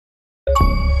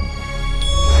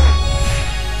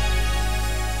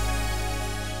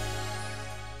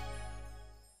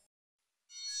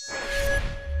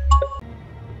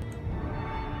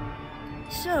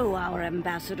So our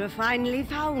ambassador finally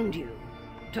found you.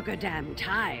 Took a damn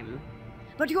time.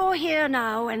 But you're here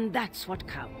now, and that's what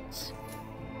counts.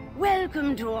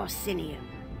 Welcome to Orsinium.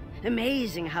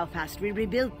 Amazing how fast we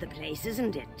rebuilt the place,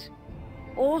 isn't it?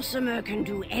 Orsimer can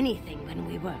do anything when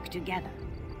we work together.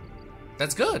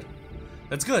 That's good.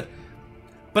 That's good.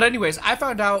 But anyways, I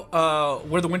found out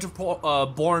where the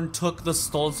Winterborn took the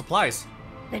stolen supplies.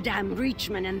 The damn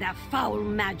Reachmen and their foul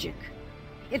magic.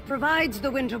 It provides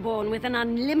the Winterborn with an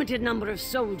unlimited number of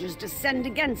soldiers to send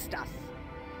against us.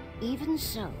 Even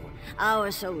so,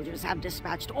 our soldiers have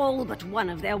dispatched all but one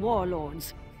of their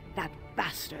warlords. That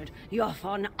bastard,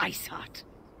 Jothon Iceheart.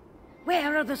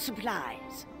 Where are the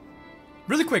supplies?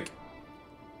 Really quick.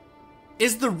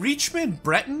 Is the Reachmen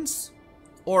Bretons?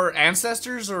 Or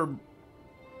ancestors? Or...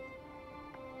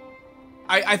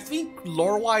 I think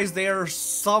lore-wise they are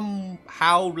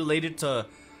somehow related to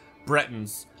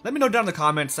Bretons. Let me know down in the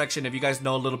comments section if you guys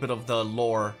know a little bit of the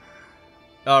lore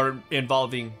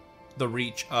involving the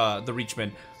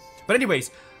Reachmen. But anyways,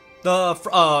 they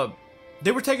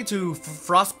were taken to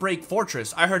Frostbreak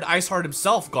Fortress. I heard Iceheart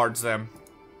himself guards them.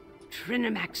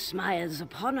 Trinimac smiles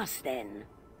upon us then.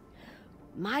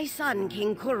 My son,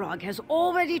 King Kurog, has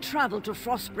already traveled to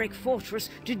Frostbreak Fortress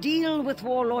to deal with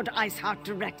Warlord Iceheart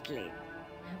directly.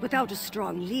 Without a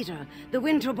strong leader, the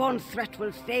Winterborn threat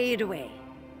will fade away.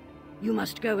 You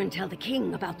must go and tell the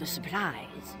king about the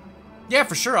supplies. Yeah,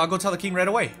 for sure. I'll go tell the king right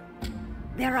away.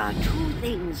 There are two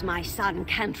things my son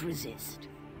can't resist.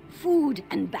 Food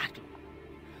and battle.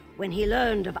 When he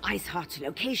learned of Iceheart's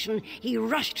location, he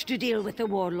rushed to deal with the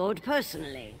warlord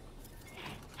personally.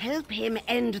 Help him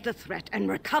end the threat and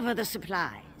recover the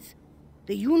supplies.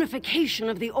 The unification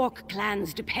of the Orc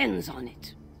clans depends on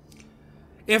it.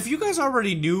 If you guys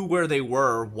already knew where they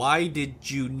were, why did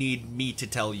you need me to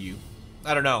tell you?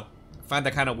 I don't know. I find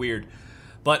that kind of weird.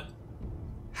 But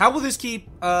how will this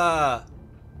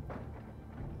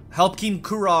help King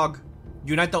Kurog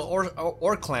unite the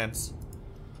Orc clans?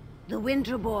 The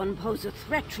Winterborn pose a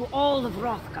threat to all of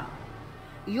Hrothgar.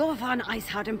 Jothon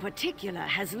Iceheart in particular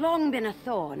has long been a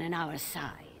thorn in our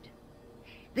side.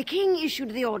 The king issued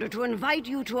the order to invite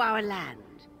you to our land.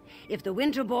 If the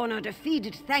Winterborn are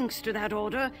defeated thanks to that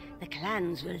order, the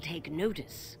clans will take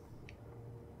notice.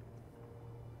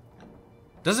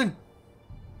 Doesn't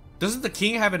the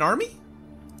king have an army?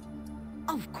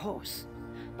 Of course.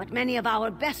 But many of our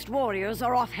best warriors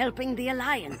are off helping the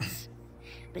Alliance.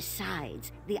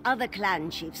 Besides, the other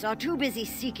clan chiefs are too busy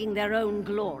seeking their own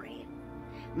glory.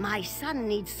 My son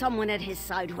needs someone at his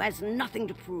side who has nothing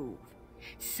to prove.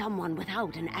 Someone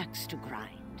without an axe to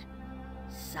grind.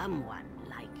 Someone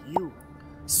like you.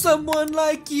 Someone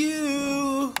like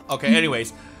you! Okay,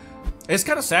 anyways. It's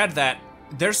kind of sad that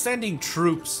they're sending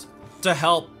troops to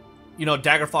help, you know,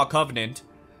 Daggerfall Covenant.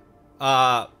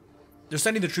 They're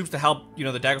sending the troops to help, you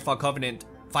know, the Daggerfall Covenant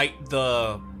fight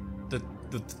the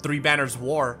Three Banners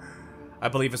War, I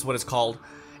believe is what it's called.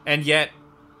 And yet,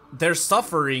 they're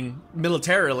suffering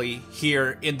militarily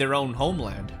here in their own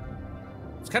homeland.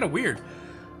 It's kind of weird.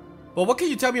 But what can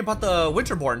you tell me about the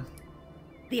Winterborn?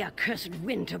 The accursed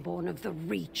Winterborn of the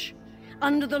Reach.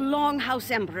 Under the Longhouse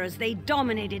Emperors, they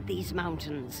dominated these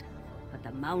mountains. But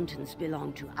the mountains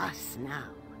belong to us now.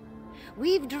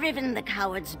 We've driven the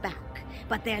cowards back,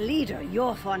 but their leader,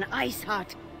 Jothon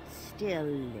Iceheart, still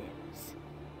lives.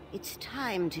 It's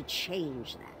time to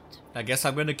change that. I guess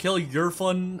I'm gonna kill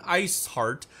Jothon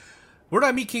Iceheart. Where do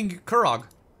I meet King Kurog?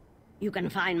 You can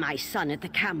find my son at the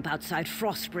camp outside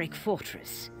Frostbreak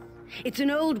Fortress. It's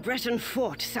an old Breton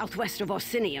fort southwest of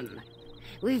Orsinium.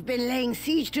 We've been laying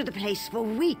siege to the place for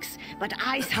weeks, but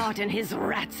Iceheart and his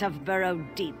rats have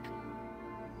burrowed deep.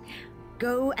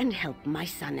 Go and help my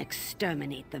son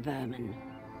exterminate the vermin.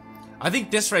 I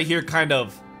think this right here kind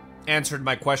of answered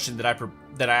my question that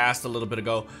I asked a little bit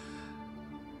ago.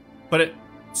 But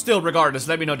still, regardless,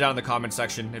 let me know down in the comment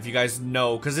section if you guys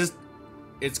know, because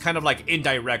it's kind of like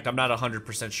indirect. I'm not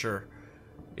 100% sure.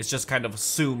 It's just kind of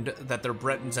assumed that they're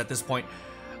Bretons at this point.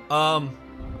 Why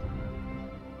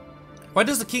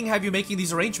does the king have you making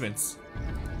these arrangements?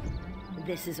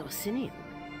 This is Orsinium.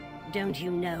 Don't you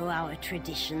know our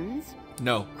traditions?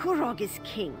 No. Kurog is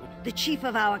king, the chief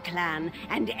of our clan,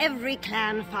 and every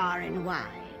clan far and wide.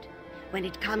 When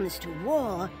it comes to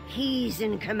war, he's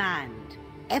in command.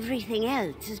 Everything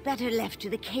else is better left to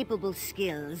the capable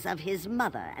skills of his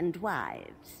mother and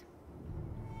wives.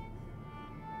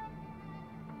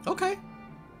 Okay.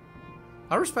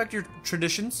 I respect your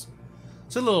traditions.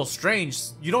 It's a little strange.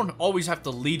 You don't always have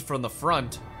to lead from the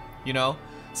front, you know?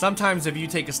 Sometimes if you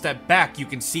take a step back, you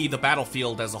can see the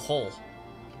battlefield as a whole.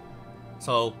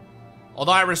 So,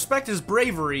 Although I respect his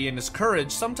bravery and his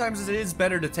courage, sometimes it is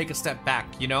better to take a step back,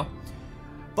 you know?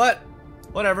 But,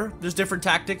 whatever. There's different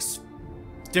tactics,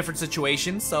 different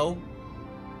situations, so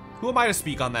who am I to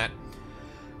speak on that?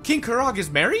 King Kurog is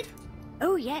married?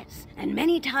 Oh yes, and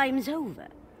many times over,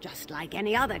 just like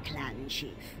any other clan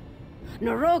chief.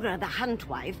 Noroga the Hunt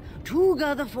Wife,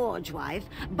 Tuga the Forge Wife,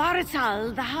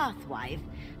 Barital the Hearth Wife,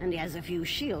 and he has a few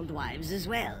Shield Wives as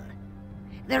well.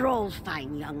 They're all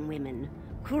fine young women.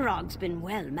 Kurog's been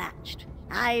well matched.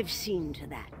 I've seen to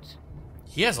that.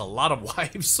 He has a lot of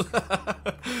wives.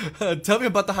 Tell me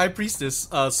about the High Priestess,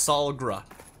 Solgra.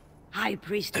 High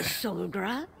Priestess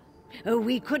Solgra? Oh,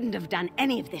 we couldn't have done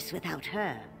any of this without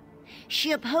her.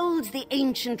 She upholds the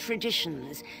ancient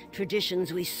traditions,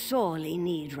 traditions we sorely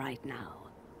need right now.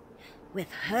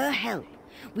 With her help,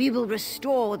 we will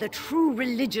restore the true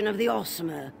religion of the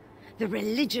Orsimer, the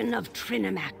religion of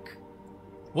Trinimac.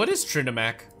 What is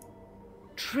Trinimac?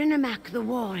 Trinimac the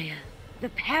warrior, the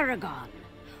paragon.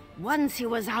 Once he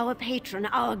was our patron,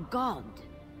 our god.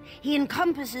 He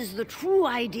encompasses the true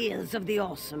ideals of the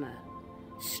Orsimer.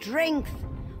 Strength,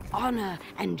 honor,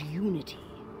 and unity.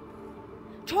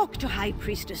 Talk to High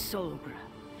Priestess Solgra.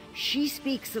 She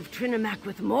speaks of Trinimac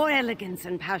with more elegance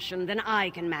and passion than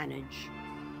I can manage.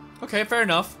 Okay, fair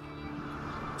enough.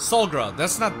 Solgra,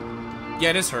 that's not... Yeah,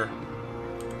 it is her.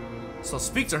 So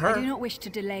speak to her. I do not wish to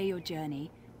delay your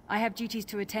journey. I have duties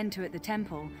to attend to at the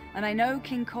temple, and I know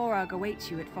King Korag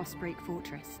awaits you at Frostbreak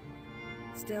Fortress.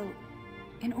 Still,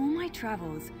 in all my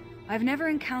travels, I've never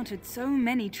encountered so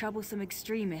many troublesome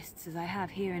extremists as I have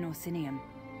here in Orsinium.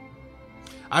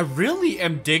 I really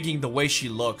am digging the way she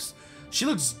looks. She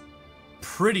looks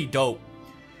pretty dope.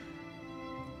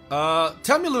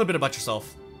 Tell me a little bit about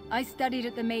yourself. I studied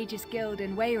at the Mages Guild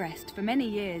in Wayrest for many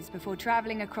years before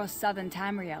traveling across southern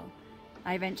Tamriel.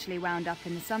 I eventually wound up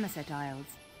in the Somerset Isles.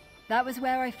 That was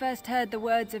where I first heard the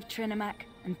words of Trinimac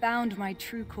and found my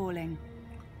true calling.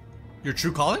 Your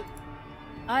true calling?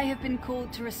 I have been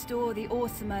called to restore the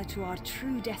Orsimer to our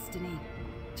true destiny,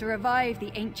 to revive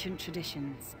the ancient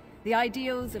traditions, the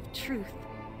ideals of truth,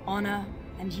 honor,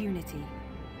 and unity.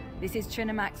 This is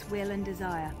Trinimac's will and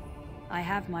desire. I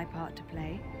have my part to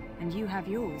play, and you have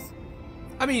yours.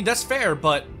 I mean, that's fair,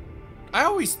 but I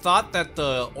always thought that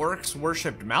the orcs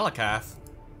worshipped Malakath.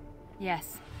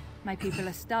 Yes, my people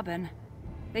are stubborn.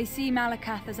 They see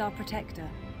Malakath as our protector,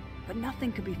 but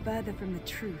nothing could be further from the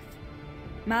truth.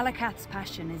 Malakath's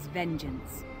passion is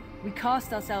vengeance. We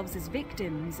cast ourselves as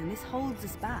victims, and this holds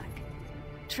us back.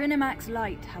 Trinimac's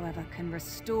light, however, can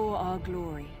restore our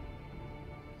glory.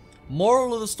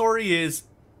 Moral of the story is,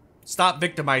 stop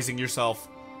victimizing yourself.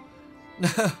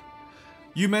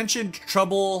 You mentioned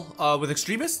trouble with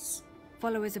extremists?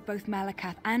 Followers of both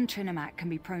Malakath and Trinimac can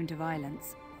be prone to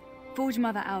violence. Forge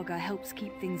Mother Alga helps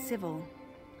keep things civil,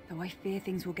 though I fear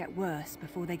things will get worse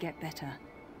before they get better.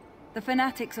 The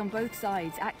fanatics on both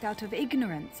sides act out of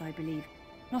ignorance, I believe,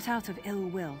 not out of ill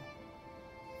will.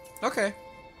 Okay.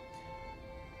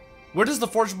 Where does the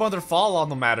Forge Mother fall on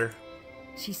the matter?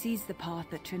 She sees the path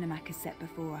that Trinimac has set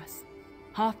before us.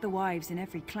 Half the wives in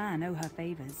every clan owe her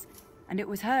favors, and it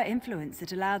was her influence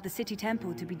that allowed the city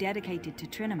temple to be dedicated to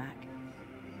Trinimac.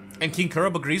 And King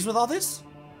Kurub agrees with all this?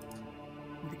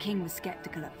 Well, the king was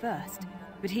skeptical at first,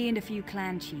 but he and a few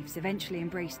clan chiefs eventually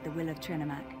embraced the will of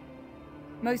Trinimac.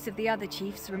 Most of the other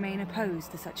chiefs remain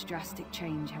opposed to such drastic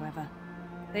change, however.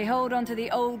 They hold on to the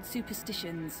old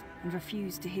superstitions and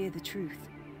refuse to hear the truth.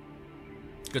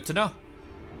 Good to know.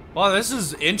 Well, this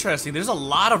is interesting. There's a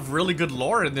lot of really good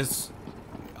lore in this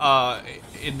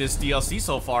DLC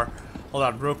so far. Hold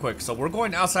on, real quick. So we're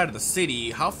going outside of the city.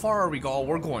 How far are we going?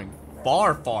 We're going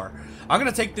far, far. I'm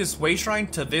gonna take this way shrine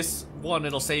to this one.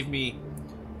 It'll save me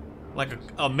like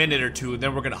a minute or two, and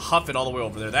then we're gonna huff it all the way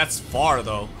over there. That's far,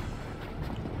 though.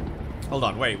 Hold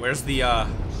on, wait. Where's the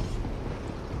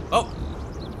Oh!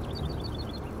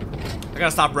 I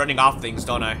gotta stop running off things,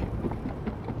 don't I?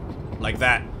 Like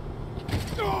that.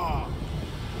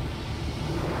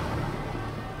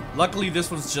 Luckily, this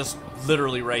one's just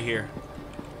literally right here.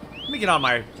 Let me get on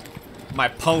my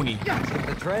pony.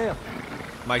 The trail.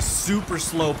 My super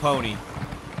slow pony.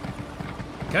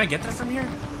 Can I get that from here?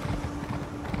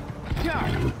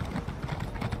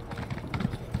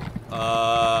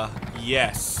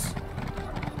 Yes.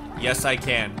 Yes, I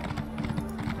can.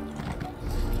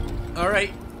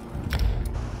 Alright.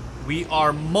 We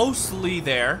are mostly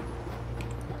there.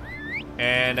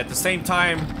 And at the same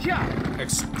time,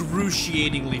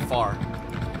 excruciatingly far.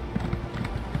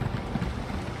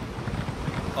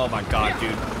 Oh my god,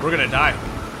 dude. We're gonna die.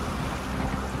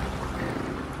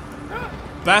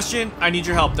 Bastion, I need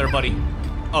your help there, buddy.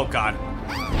 Oh god.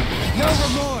 No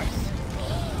remorse.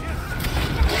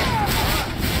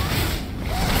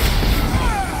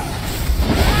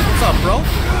 What's up, bro?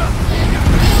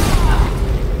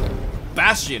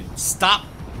 Bastion, stop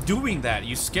doing that.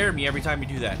 You scare me every time you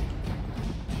do that.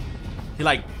 He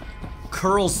like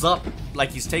curls up like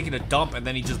he's taking a dump and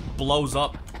then he just blows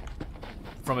up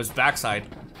from his backside.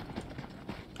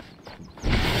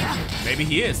 Maybe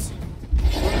he is.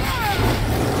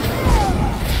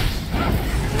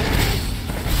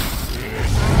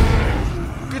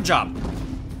 Good job.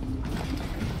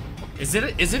 Is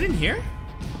it in here?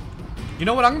 You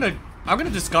know what? I'm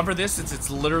gonna discover this since it's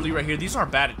literally right here. These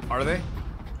aren't bad, are they?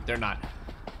 They're not.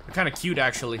 They're kind of cute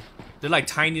actually. They're like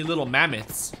tiny little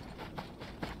mammoths.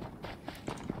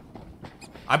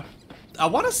 I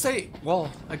want to say,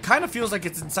 well, it kind of feels like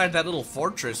it's inside that little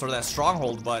fortress or that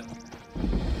stronghold, but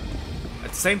at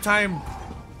the same time,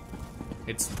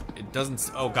 it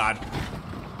doesn't. Oh God,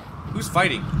 who's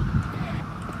fighting?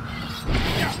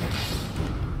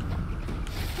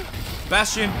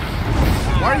 Bastion,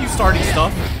 why are you starting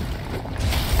stuff?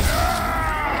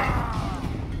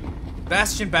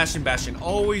 Bastion, Bastion, Bastion,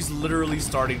 always literally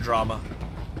starting drama.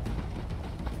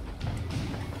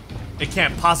 It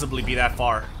can't possibly be that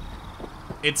far.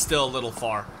 It's still a little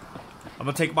far. I'm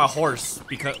gonna take my horse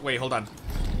because, wait, hold on.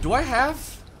 Do I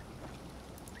have?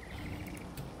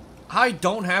 I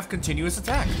don't have continuous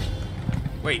attack.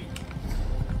 Wait.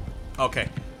 Okay.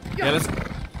 Yeah,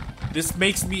 this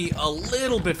makes me a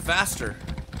little bit faster.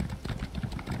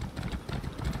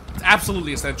 It's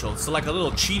absolutely essential. It's like a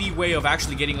little cheaty way of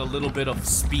actually getting a little bit of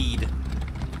speed.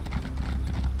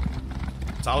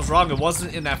 So I was wrong, it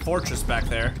wasn't in that fortress back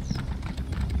there.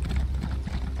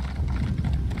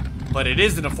 But it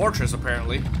is in a fortress,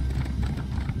 apparently.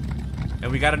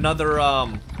 And we got another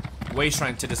way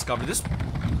shrine to discover.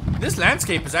 This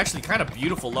landscape is actually kind of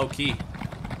beautiful, low-key.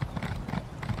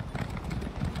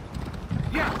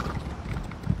 Yeah.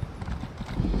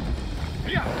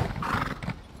 Yeah.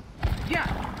 Yeah.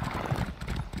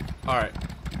 Alright.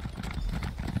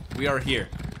 We are here.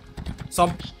 So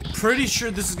I'm pretty sure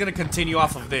this is going to continue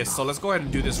off of this. So let's go ahead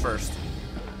and do this first.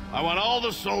 I want all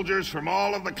the soldiers from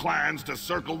all of the clans to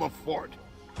circle the fort.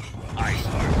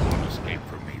 Iceheart won't escape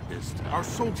from me this time. Our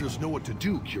soldiers know what to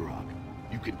do, Kirog.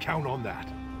 You can count on that.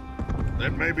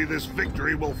 Then maybe this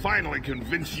victory will finally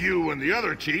convince you and the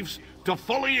other chiefs to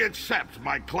fully accept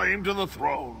my claim to the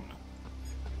throne.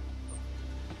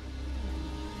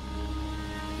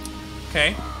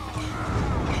 Okay.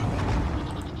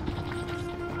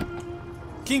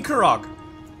 King Kurog.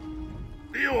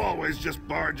 Do you always just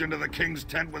barge into the king's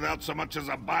tent without so much as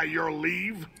a by your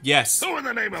leave? Yes. Who in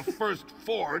the name of First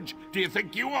Forge do you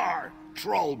think you are,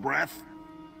 troll breath?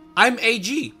 I'm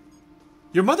AG.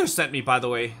 Your mother sent me, by the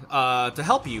way, to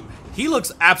help you. He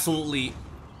looks absolutely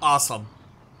awesome.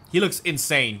 He looks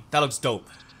insane. That looks dope.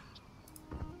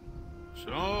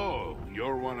 So,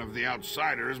 you're one of the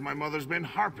outsiders my mother's been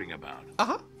harping about.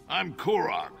 Uh-huh. I'm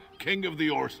Kurog, king of the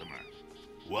Orsinium.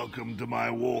 Welcome to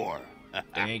my war.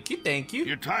 Thank you, thank you.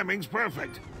 Your timing's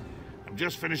perfect. I'm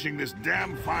just finishing this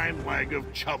damn fine leg of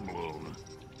chubloon.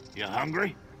 You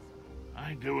hungry?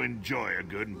 I do enjoy a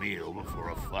good meal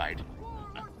before a fight.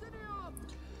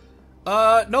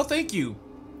 No thank you.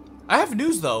 I have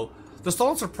news though. The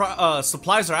stolen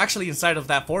supplies are actually inside of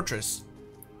that fortress.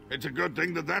 It's a good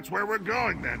thing that that's where we're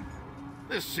going then.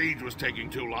 This siege was taking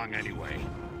too long anyway.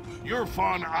 Your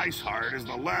Fawn Iceheart is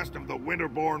the last of the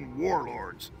Winterborn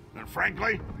warlords. And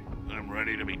frankly, I'm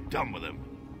ready to be done with him.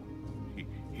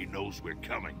 He knows we're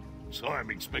coming, so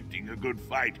I'm expecting a good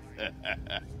fight.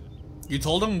 You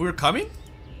told him we're coming?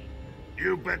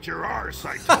 You bet your arse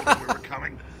I told him we were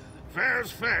coming.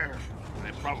 Fair's fair.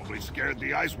 They probably scared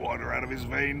the ice water out of his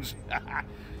veins.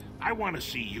 I want to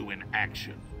see you in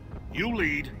action. You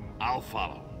lead, I'll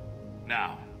follow.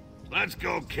 Now, let's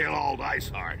go kill old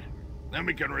Iceheart. Then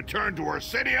we can return to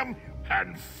Orsinium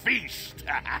and feast.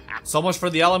 So much for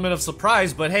the element of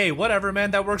surprise, but hey, whatever,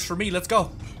 man, that works for me. Let's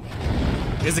go.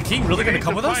 Is the king really gonna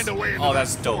come with us? Oh,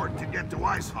 that's dope. To get to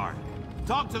Iceheart.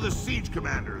 Talk to the siege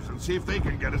commanders and see if they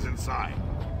can get us inside.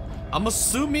 I'm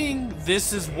assuming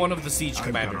this is one of the siege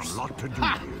commanders. I've got a lot to do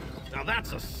here. Now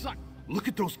that's a suck. Look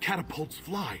at those catapults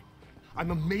fly.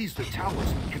 I'm amazed the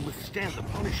towers can withstand the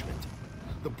punishment.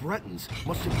 The Bretons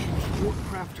must have used war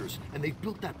crafters, and they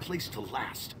built that place to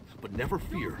last. But never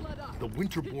fear, the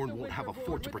Winterborn won't have a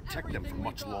fort to protect them for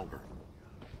much longer.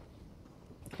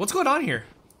 What's going on here?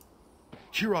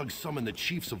 Kirog summoned the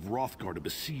chiefs of Hrothgar to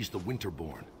besiege the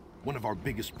Winterborn. One of our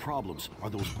biggest problems are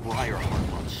those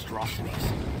Briarheart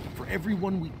monstrosities. For every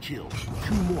one we kill,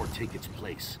 2 more take its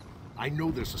place. I know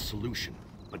there's a solution,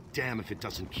 but damn if it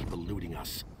doesn't keep eluding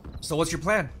us. So what's your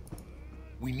plan?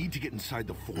 We need to get inside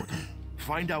the fort.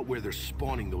 Find out where they're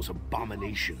spawning those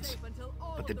abominations.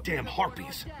 But the damn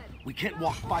harpies! We can't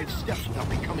walk 5 steps without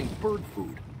becoming bird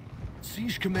food.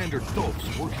 Siege Commander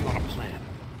Dope's working on a plan.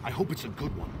 I hope it's a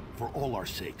good one, for all our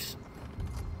sakes.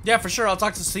 Yeah, for sure. I'll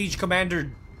talk to Siege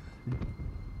Commander...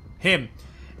 him.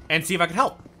 And see if I can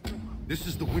help. This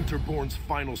is the Winterborn's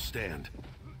final stand.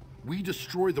 We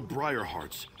destroy the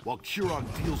Briarhearts, while Kurog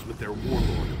deals with their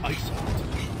warlord, Iceheart.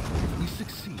 If we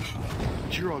succeed,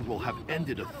 Kurog will have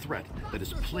ended a threat that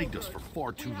has plagued us for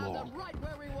far too long.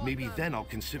 Maybe then I'll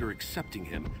consider accepting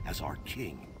him as our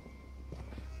king.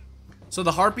 So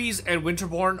the Harpies and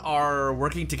Winterborn are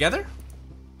working together?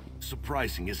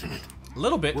 Surprising, isn't it? A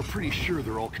little bit. We're pretty sure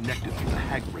they're all connected through the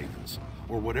Hag Ravens,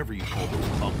 or whatever you call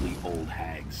those ugly old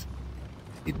hags.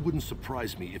 It wouldn't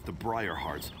surprise me if the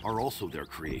Briarhearts are also their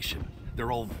creation.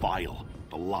 They're all vile,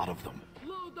 a lot of them.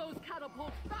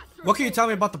 What can you tell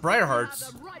me about the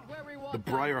Briarhearts? The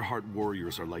Briarheart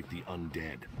warriors are like the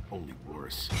undead, only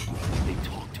worse. They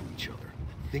talk to each other,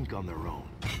 think on their own,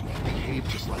 behave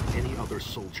just like any other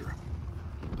soldier.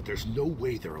 But there's no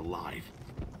way they're alive.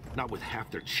 Not with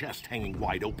half their chest hanging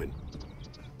wide open.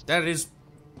 That is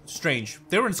strange.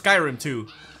 They were in Skyrim too,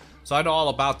 so I know all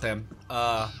about them.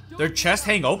 Their chest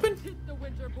hang open?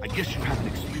 I guess you haven't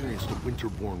experienced a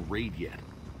Winterborn raid yet.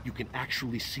 You can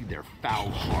actually see their foul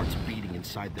hearts beating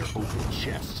inside their open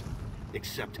chests.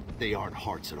 Except they aren't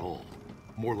hearts at all.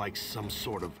 More like some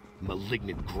sort of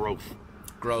malignant growth.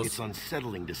 Gross. It's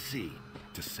unsettling to see,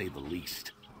 to say the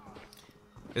least.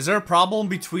 Is there a problem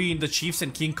between the chiefs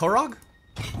and King Korog?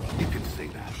 You could say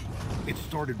that. It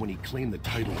started when he claimed the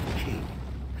title of king.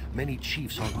 Many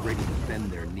chiefs aren't ready to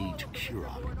bend their knee to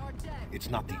Kurog. It's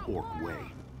not the orc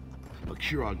way. But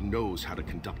Kurog knows how to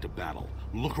conduct a battle.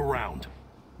 Look around.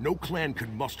 No clan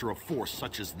could muster a force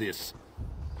such as this.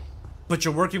 But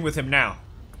you're working with him now.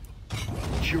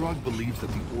 Kurog believes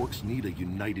that the orcs need a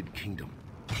united kingdom.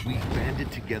 We've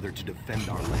banded together to defend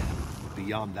our land.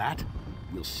 Beyond that,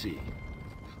 we'll see.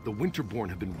 The Winterborn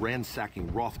have been ransacking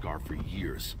Hrothgar for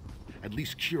years. At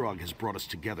least Kurog has brought us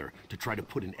together to try to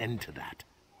put an end to that.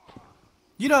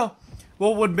 You know,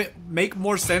 what would make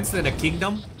more sense than a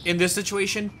kingdom in this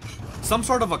situation? Some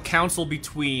sort of a council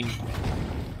between,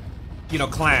 you know,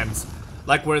 clans.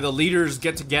 Like where the leaders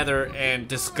get together and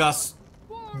discuss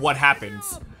what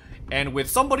happens. And with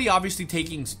somebody obviously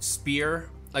taking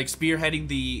spearheading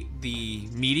the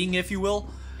meeting, if you will.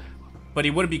 But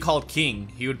he wouldn't be called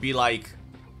king. He would be like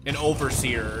an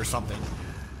overseer or something.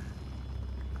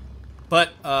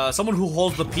 But someone who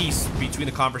holds the peace between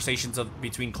the conversations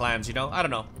between clans, you know? I don't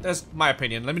know. That's my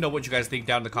opinion. Let me know what you guys think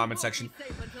down in the comment section.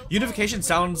 Unification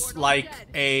sounds like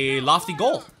a lofty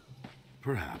goal.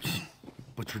 Perhaps.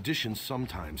 But tradition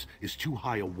sometimes is too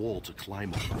high a wall to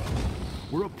climb over.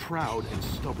 We're a proud and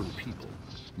stubborn people.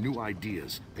 New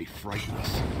ideas, they frighten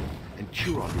us. And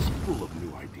Kurog is full of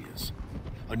new ideas.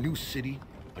 A new city,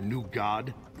 a new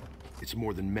god. It's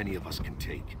more than many of us can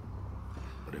take.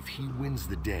 But if he wins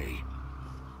the day...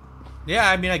 Yeah,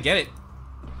 I mean, I get it.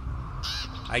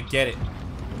 I get it.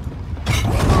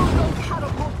 Those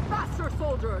catapults faster,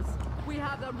 soldiers! We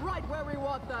have them right where we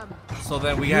want them. So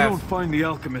then we If have... you don't find the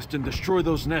alchemist and destroy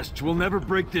those nests, we'll never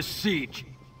break this siege.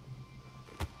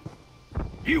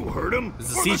 You heard him. This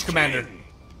is the siege commander.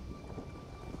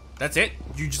 That's it?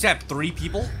 You just have 3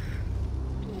 people?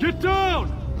 Get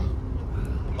down!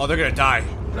 Oh, they're gonna die.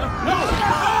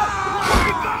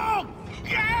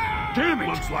 Damn it!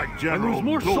 Looks like I General lose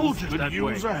more Dulce soldiers could that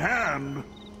use way. a hand.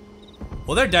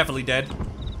 Well, they're definitely dead.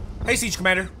 Hey, siege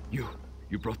commander. You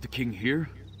brought the king here?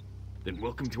 Then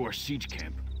welcome to our siege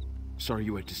camp. Sorry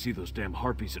you had to see those damn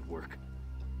harpies at work.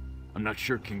 I'm not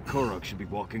sure King Korog should be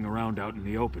walking around out in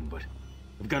the open, but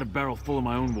I've got a barrel full of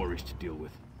my own worries to deal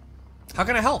with. How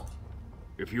can I help?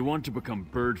 If you want to become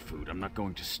bird food, I'm not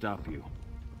going to stop you.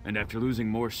 And after losing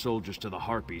more soldiers to the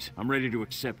harpies, I'm ready to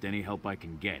accept any help I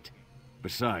can get.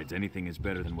 Besides, anything is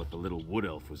better than what the little wood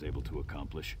elf was able to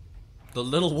accomplish. The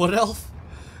little wood elf?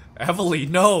 EVELI,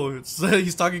 no.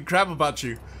 He's talking crap about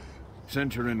you.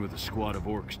 Sent her in with a squad of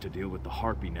orcs to deal with the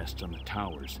harpy nests on the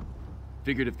towers.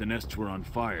 Figured if the nests were on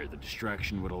fire, the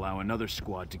distraction would allow another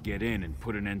squad to get in and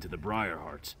put an end to the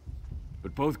Briarhearts.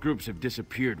 But both groups have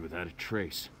disappeared without a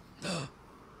trace.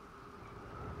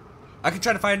 I can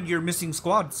try to find your missing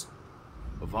squads.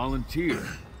 A volunteer.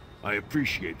 I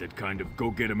appreciate that kind of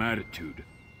go-get-'em attitude.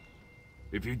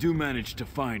 If you do manage to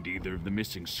find either of the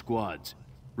missing squads,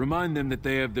 remind them that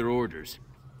they have their orders.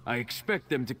 I expect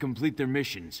them to complete their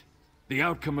missions. The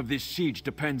outcome of this siege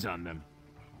depends on them.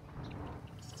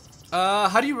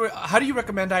 How do you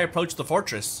recommend I approach the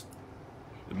fortress?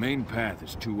 The main path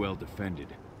is too well defended.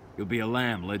 You'll be a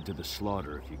lamb led to the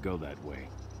slaughter if you go that way.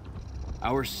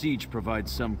 Our siege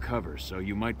provides some cover, so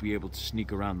you might be able to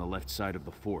sneak around the left side of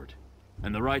the fort.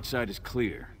 And the right side is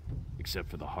clear, except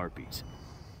for the Harpies.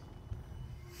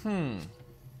 The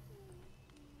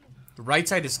right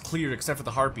side is clear except for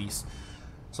the Harpies.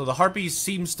 So the Harpies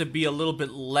seems to be a little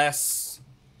bit less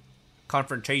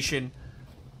confrontation.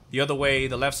 The other way,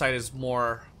 the left side is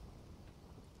more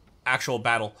actual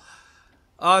battle.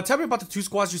 Tell me about the 2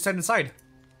 squads you sent inside.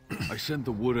 I sent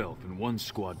the Wood Elf in one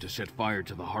squad to set fire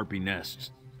to the Harpy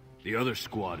nests. The other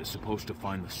squad is supposed to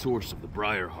find the source of the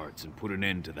Briar Hearts and put an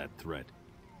end to that threat.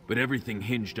 But everything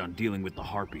hinged on dealing with the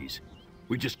Harpies.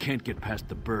 We just can't get past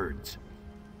the birds.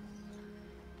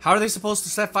 How are they supposed to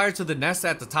set fire to the nests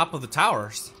at the top of the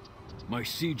towers? My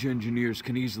siege engineers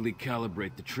can easily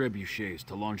calibrate the trebuchets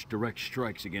to launch direct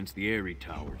strikes against the Eyrie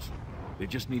towers. They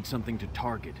just need something to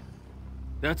target.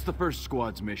 That's the first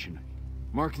squad's mission.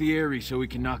 Mark the Eyrie so we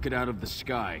can knock it out of the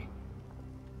sky.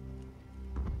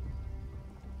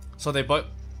 So then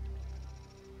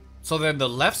the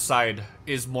left side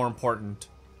is more important.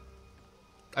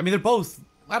 I mean, they're both,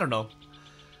 I don't know.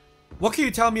 What can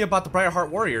you tell me about the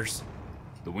Briarheart Warriors?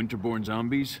 The Winterborn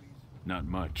zombies? Not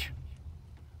much.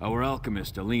 Our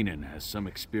alchemist, Alinen, has some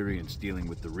experience dealing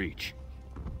with the Reach.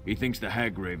 He thinks the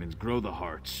Hag Ravens grow the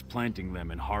hearts, planting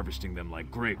them and harvesting them like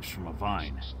grapes from a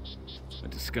vine. A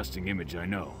disgusting image, I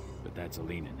know, but that's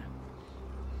Alinen.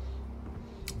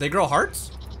 They grow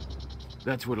hearts?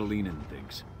 That's what Alinen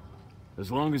thinks.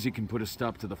 As long as he can put a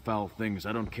stop to the foul things,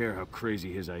 I don't care how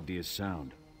crazy his ideas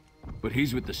sound. But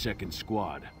he's with the 2nd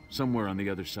squad, somewhere on the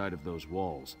other side of those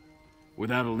walls.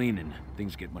 Without Alinen,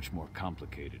 things get much more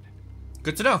complicated.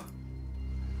 Good to know.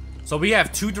 So we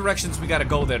have 2 directions we gotta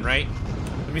go then, right?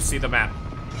 Let me see the map.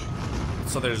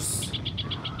 So there's...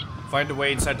 Find a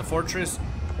way inside the fortress.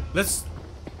 Let's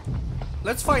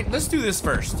do this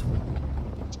first.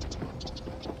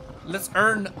 Let's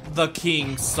earn the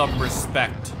king some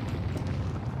respect.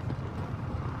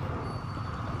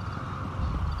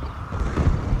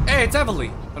 Hey, it's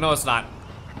EVELI. Oh, no, it's not.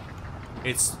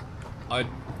 It's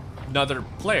another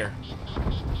player.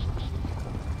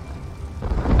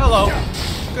 Hello.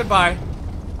 Goodbye.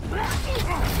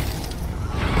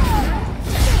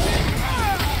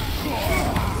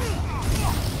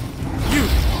 You.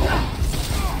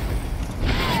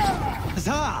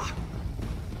 Huzzah!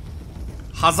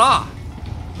 Huzzah!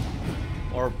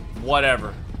 Or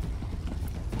whatever.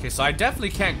 Okay, so I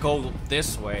definitely can't go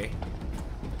this way.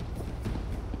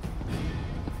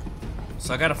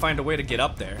 So I gotta find a way to get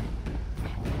up there.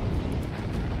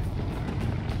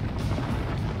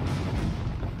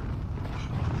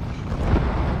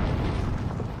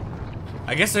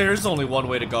 I guess there is only one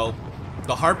way to go.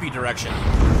 The Harpy direction.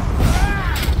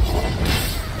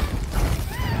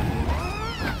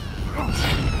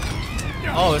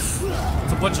 Oh, it's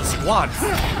a bunch of squads.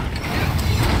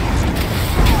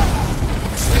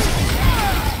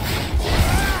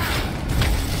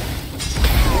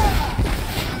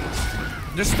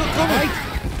 They're still coming.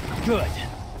 Good.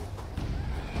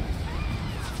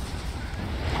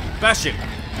 Bastion,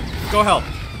 go help.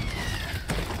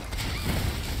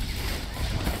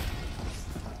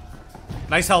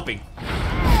 Nice helping.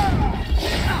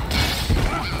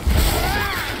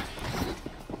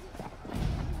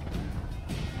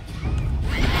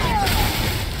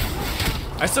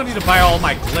 I still need to buy all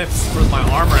my glyphs for my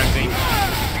armor, I think.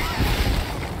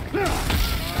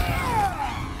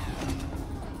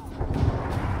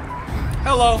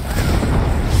 Hello.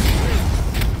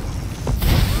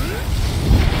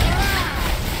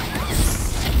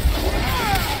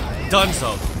 Done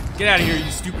so. Get out of here,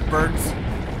 you stupid birds.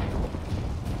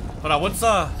 Hold on, what's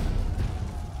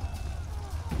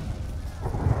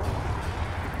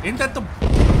Isn't that the...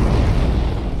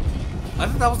 I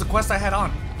think that was the quest I had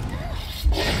on.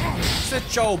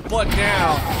 Sit your butt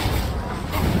down.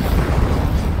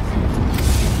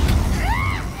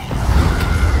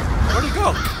 Where'd he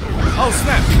go? Oh,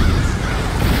 snap.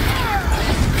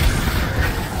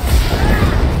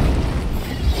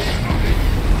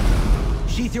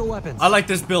 Sheath your weapons. I like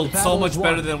this build so much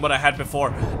better than what I had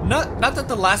before. Not that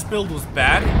the last build was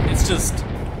bad, it's just...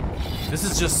 This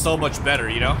is just so much better,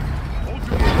 you know?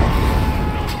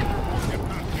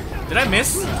 Did I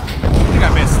miss? I think I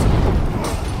missed.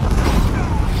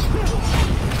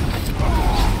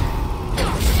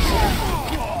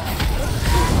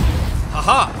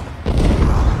 Aha!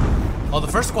 Oh, the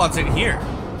first squad's in here.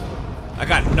 I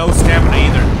got no stamina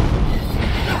either.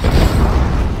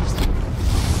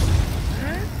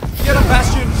 Get him,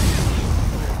 Bastion!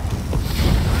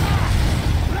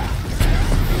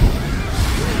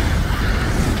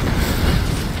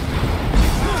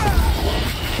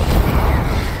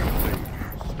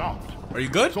 Are you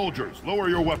good? Soldiers, lower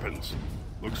your weapons.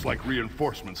 Looks like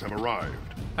reinforcements have arrived.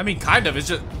 I mean, kind of. It's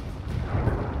just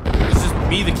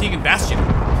me, the king, and Bastion.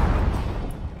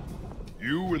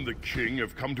 You and the king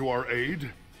have come to our aid?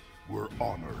 We're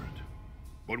honored.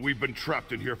 But we've been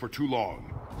trapped in here for too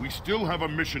long. We still have a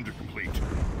mission to complete.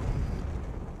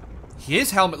 His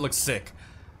helmet looks sick.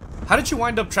 How did you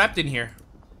wind up trapped in here?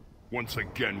 Once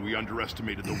again, we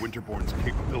underestimated the Winterborn's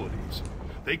capabilities.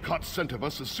 They caught scent of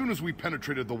us as soon as we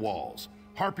penetrated the walls.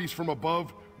 Harpies from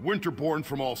above, Winterborn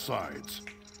from all sides.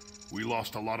 We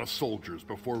lost a lot of soldiers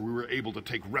before we were able to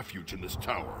take refuge in this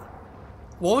tower.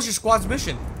 What was your squad's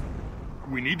mission?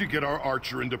 We need to get our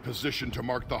archer into position to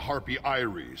mark the Harpy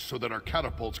Eyries so that our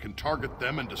catapults can target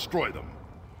them and destroy them.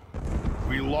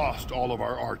 We lost all of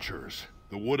our archers.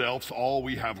 The Wood Elf's all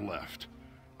we have left.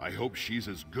 I hope she's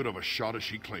as good of a shot as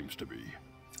she claims to be.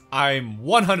 I'm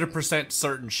 100%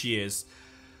 certain she is.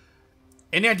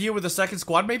 Any idea where the second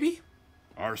squad may be?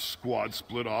 Our squad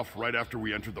split off right after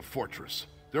we entered the fortress.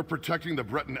 They're protecting the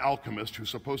Breton alchemist who's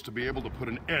supposed to be able to put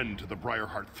an end to the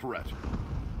Briarheart threat.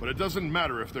 But it doesn't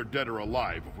matter if they're dead or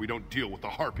alive if we don't deal with the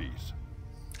Harpies.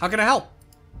 How can I help?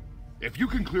 If you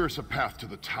can clear us a path to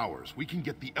the towers, we can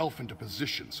get the elf into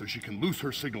position so she can loose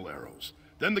her signal arrows.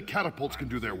 Then the catapults can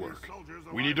do their work.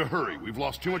 We need to hurry. We've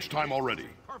lost too much time already.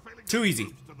 Too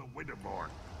easy.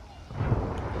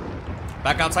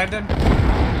 Back outside then?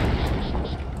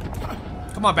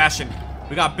 Come on, Bastion.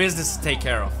 We got business to take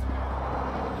care of.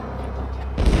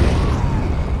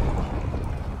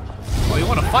 Oh, you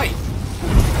want to fight?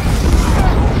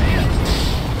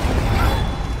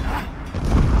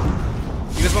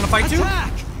 You guys want to fight too?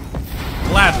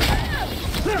 Gladly.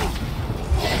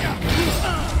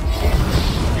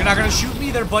 You're not gonna shoot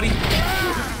me there, buddy.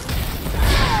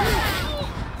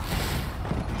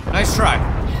 Nice try.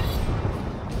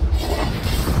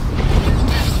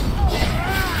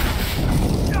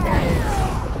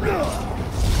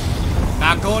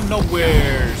 Not going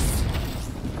nowheres.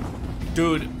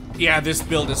 Dude, yeah, this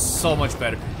build is so much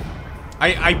better.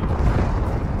 I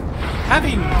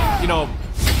having, you know,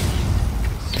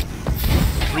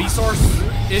 resource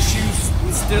issues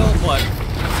still, but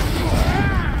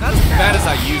not as bad as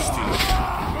I used to.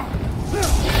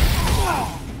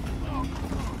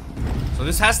 So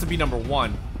this has to be number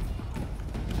 1.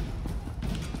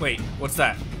 Wait, what's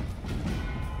that?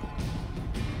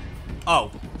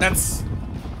 Oh, that's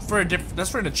for a that's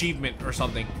for an achievement or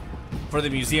something for the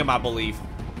museum, I believe.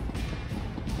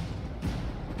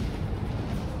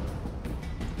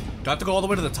 Do I have to go all the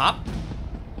way to the top?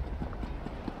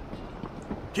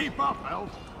 Keep up,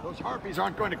 Elf. Those harpies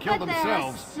aren't going to kill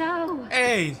themselves. So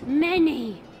Hey!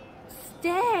 many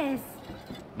stairs.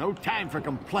 No time for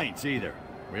complaints either.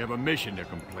 We have a mission to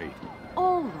complete.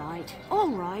 All right,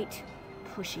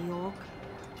 pushy orc.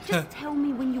 Just tell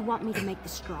me when you want me to make the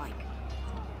strike.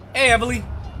 Hey, EVELI!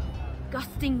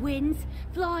 Gusting winds,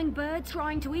 flying birds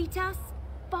trying to eat us,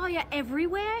 fire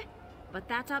everywhere. But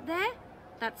that up there,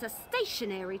 that's a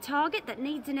stationary target that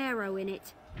needs an arrow in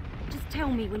it. Just tell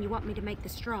me when you want me to make the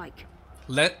strike.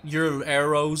 Let your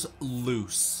arrows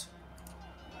loose.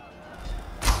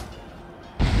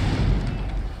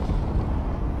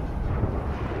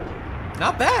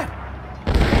 Not bad.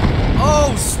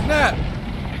 Oh, snap.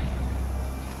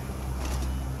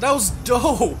 That was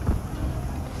dope.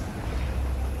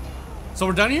 So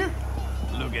we're done here?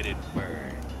 Look at it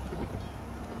burn.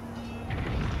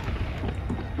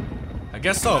 I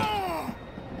guess so.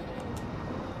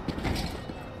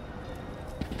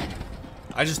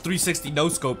 I just 360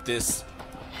 no-scoped this.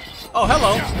 Oh,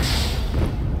 hello.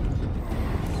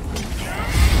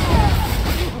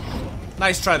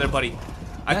 Nice try there, buddy.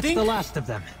 That's the last of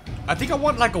them. I think I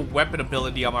want like a weapon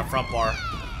ability on my front bar.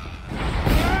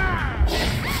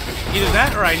 Either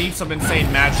that or I need some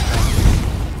insane magic.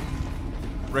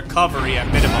 Recovery at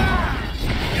minimum.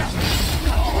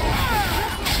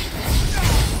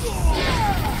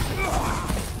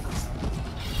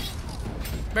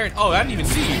 Baron, oh, I didn't even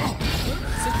see you.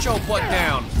 Sit your butt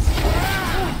down.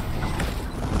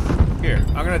 Here,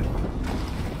 I'm gonna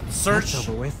search. That's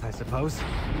over with, I suppose.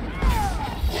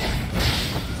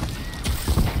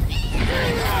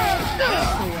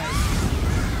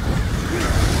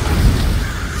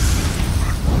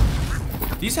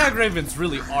 These hag ravens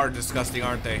really are disgusting,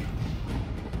 aren't they?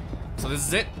 So this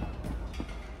is it.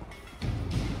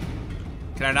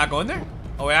 Can I not go in there?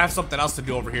 Oh, I have something else to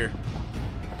do over here.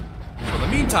 So in the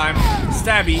meantime,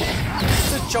 Stabby,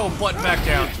 sit your butt back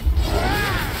down.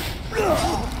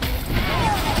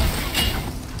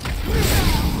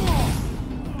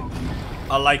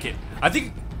 I like it. I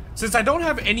think since I don't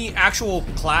have any actual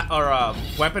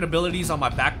weapon abilities on my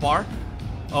back bar.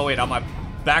 Oh wait, on my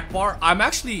back bar.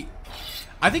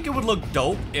 I think it would look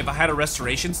dope if I had a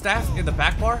restoration staff in the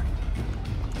back bar.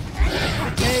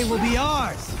 The day will be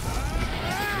ours.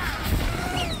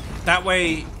 That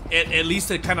way, at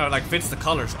least it kind of like fits the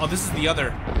colors. Oh, this is the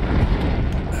other.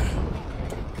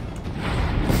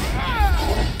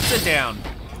 Sit down.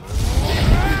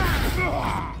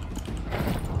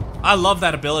 I love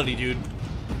that ability, dude.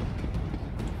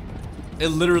 It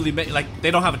literally like they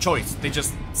don't have a choice. They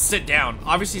just sit down.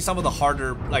 Obviously, some of the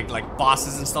harder like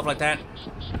bosses and stuff like that,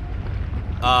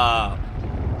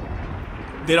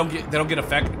 they don't get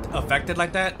affected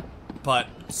like that. But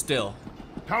still.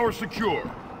 Tower secure.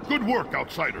 Good work,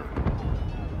 outsider.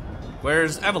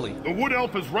 Where's EVELI? The wood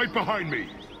elf is right behind me.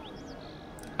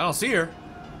 I don't see her.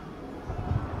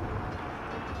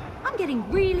 I'm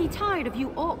getting really tired of you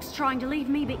orcs trying to leave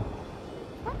me be...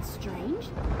 That's strange.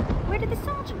 Where did the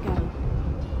sergeant go?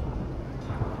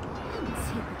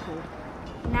 Typical.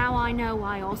 Now I know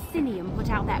why Orsinium put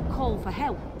out that call for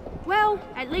help. Well,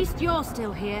 at least you're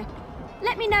still here.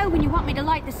 Let me know when you want me to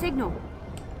light the signal.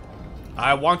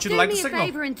 I want you to light the signal. Do me a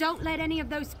favor and don't let any of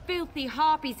those filthy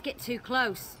harpies get too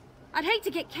close. I'd hate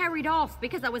to get carried off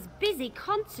because I was busy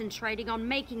concentrating on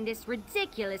making this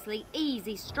ridiculously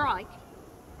easy strike.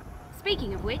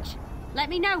 Speaking of which, let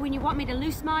me know when you want me to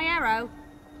loose my arrow.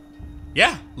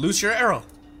 Yeah, loose your arrow.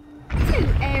 2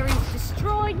 areas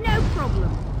destroyed, no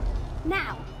problem.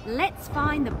 Now, let's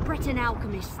find the Breton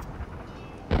alchemist.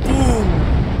 Boom!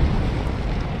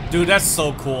 Dude, that's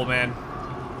so cool, man.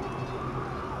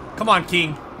 Come on,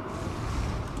 King.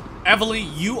 EVELI,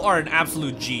 you are an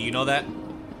absolute G, you know that?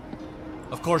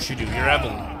 Of course you do, you're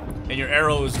EVELI. And your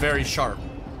arrow is very sharp.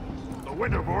 The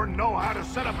Winterborn know how to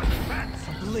set up a defense.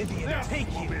 Oblivion,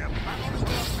 take you.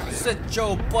 Sit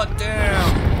your butt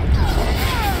down.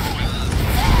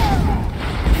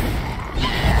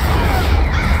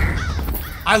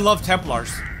 I love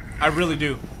Templars. I really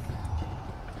do.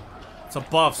 It's a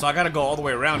buff, so I gotta go all the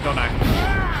way around, don't I?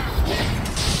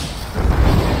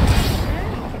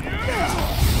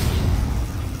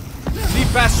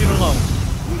 Leave Bastion alone.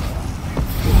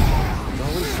 There's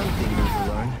always something new to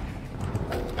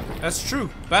learn. That's true,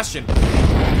 Bastion.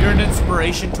 You're an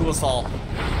inspiration to us all.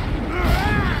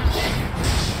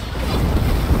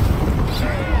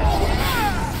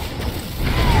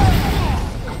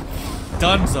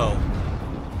 Dunzo.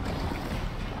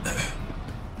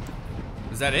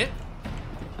 Is that it?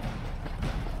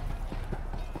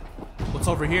 What's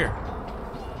over here?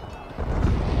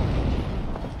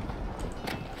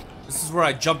 This is where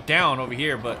I jumped down over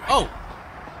here, but oh!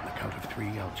 On the count of 3,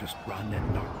 I'll just run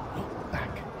and not look back.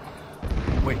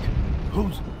 Wait,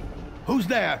 who's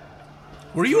there?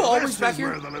 Were you always back here?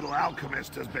 This is where the little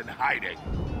alchemist has been hiding.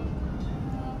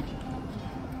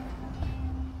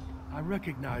 I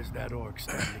recognize that orc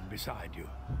standing beside you.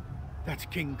 That's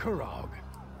King Kurog.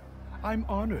 I'm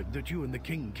honored that you and the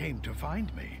king came to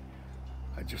find me.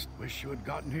 I just wish you had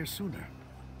gotten here sooner,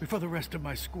 before the rest of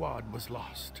my squad was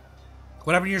lost.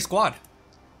 What happened to your squad?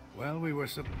 Well, we were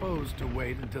supposed to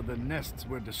wait until the nests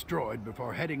were destroyed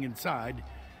before heading inside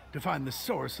to find the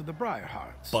source of the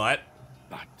Briarhearts. But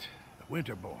the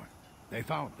Winterborn, they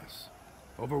found us,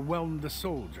 overwhelmed the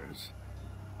soldiers.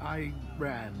 I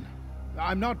ran.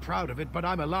 I'm not proud of it, but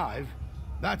I'm alive.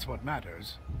 That's what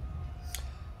matters.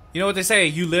 you know what they say,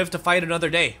 you live to fight another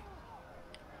day.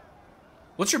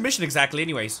 What's your mission exactly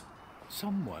anyways?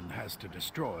 Someone has to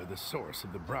destroy the source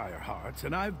of the Briarhearts,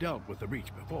 and I've dealt with the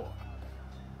Reach before.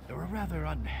 They're a rather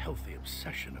unhealthy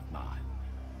obsession of mine.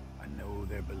 I know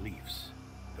their beliefs,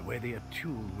 the way they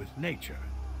attune with nature.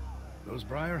 Those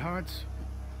Briarhearts,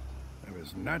 they're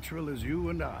as natural as you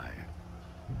and I.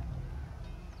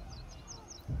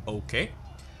 Okay.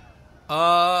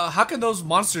 How can those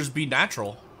monsters be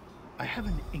natural? I have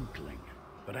an inkling,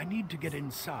 but I need to get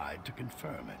inside to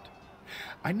confirm it.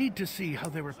 I need to see how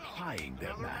they're applying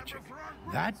their magic.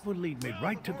 That will lead me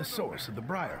right to the source of the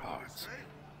Briarhearts.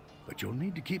 But you'll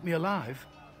need to keep me alive.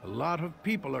 A lot of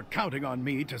people are counting on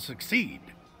me to succeed.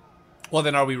 Well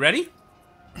then, are we ready?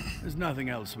 There's nothing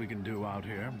else we can do out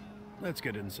here. Let's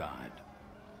get inside.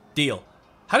 Deal.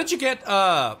 How did you get,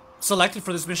 selected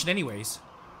for this mission anyways?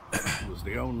 I was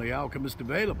the only alchemist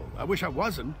available. I wish I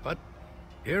wasn't, but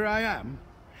here I am.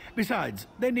 Besides,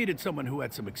 they needed someone who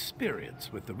had some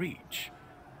experience with the Reach.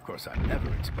 Of course, I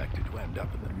never expected to end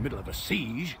up in the middle of a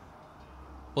siege.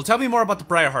 Well, tell me more about the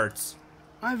Briarhearts.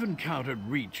 I've encountered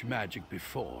Reach magic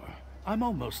before. I'm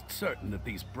almost certain that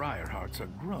these Briarhearts are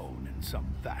grown in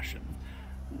some fashion.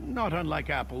 Not unlike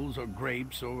apples or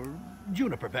grapes or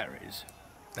juniper berries.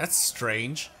 That's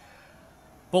strange.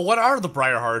 But what are the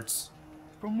Briarhearts?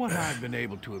 From what I've been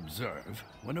able to observe,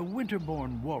 when a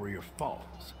Winterborn warrior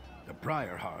falls, The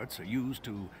Briar Hearts are used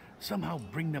to somehow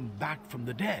bring them back from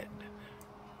the dead.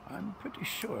 I'm pretty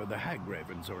sure the Hag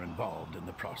Ravens are involved in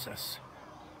the process.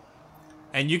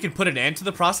 And you can put an end to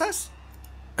the process?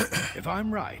 If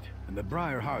I'm right, and the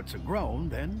Briar Hearts are grown,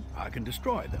 then I can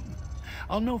destroy them.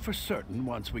 I'll know for certain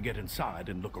once we get inside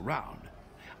and look around.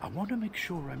 I want to make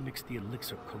sure I mix the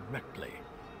elixir correctly.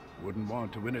 Wouldn't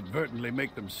want to inadvertently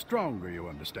make them stronger, you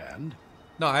understand?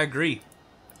 No, I agree.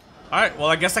 Alright, well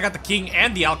I guess I got the King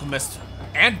and the Alchemist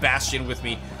and Bastion with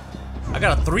me. I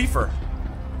got a threefer.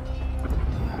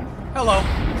 Hello.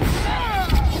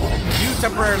 You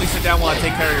temporarily sit down while I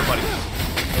take care of your buddy.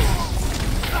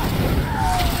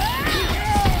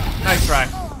 Nice try.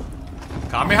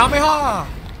 Kamehameha!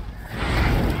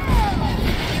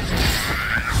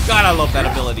 God, I love that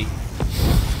ability.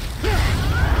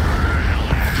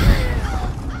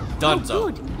 Done so. Oh,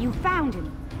 good. You found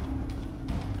him.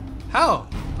 How?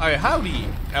 Howdy,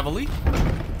 EVELI.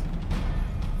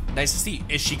 Nice to see.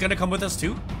 Is she gonna come with us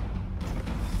too?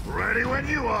 Ready when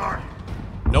you are.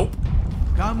 Nope.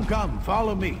 Come,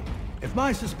 follow me. If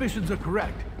my suspicions are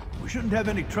correct, we shouldn't have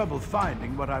any trouble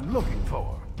finding what I'm looking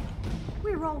for.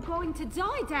 We're all going to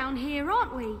die down here,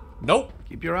 aren't we? Nope.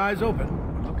 Keep your eyes open.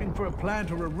 We're looking for a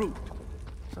plant or a root.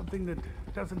 Something that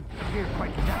doesn't appear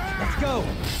quite natural. Let's go!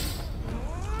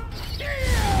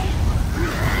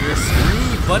 You're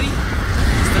screwed, buddy.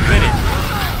 Just admit it.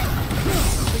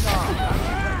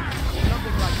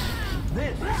 Something like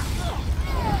this.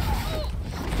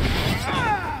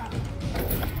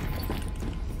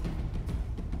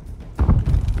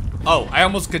 Oh, I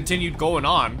almost continued going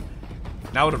on.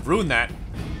 Now I would have ruined that.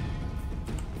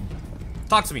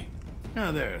 Talk to me.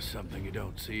 Now there's something you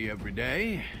don't see every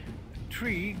day. A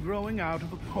tree growing out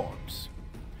of a corpse.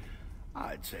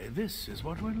 I'd say this is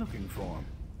what we're looking for.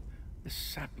 This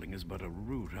sapling is but a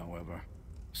root, however.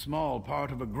 Small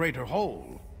part of a greater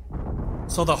whole.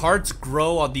 So the hearts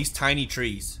grow on these tiny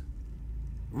trees.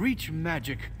 Reach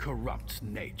magic corrupts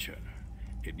nature.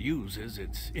 It uses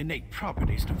its innate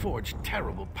properties to forge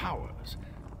terrible powers.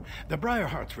 The Briar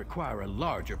Hearts require a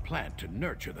larger plant to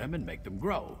nurture them and make them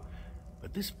grow.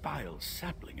 But this vile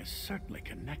sapling is certainly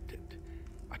connected.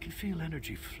 I can feel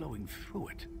energy flowing through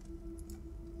it.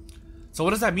 So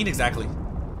what does that mean exactly?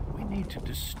 We need to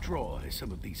destroy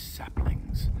some of these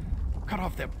saplings. Cut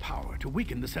off their power to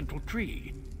weaken the central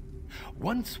tree.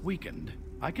 Once weakened,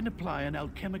 I can apply an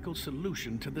alchemical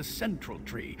solution to the central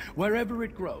tree, wherever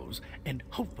it grows, and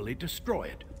hopefully destroy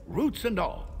it, roots and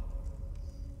all.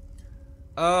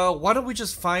 Why don't we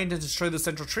just find and destroy the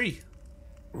central tree?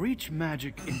 Reach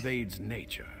magic invades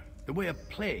nature, the way a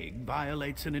plague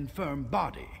violates an infirm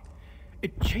body.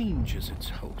 It changes its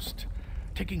host,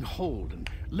 taking hold and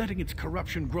letting its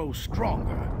corruption grow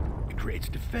stronger. It creates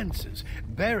defenses,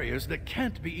 barriers that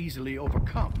can't be easily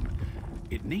overcome.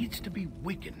 It needs to be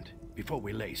weakened before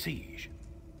we lay siege.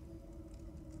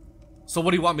 So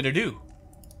what do you want me to do?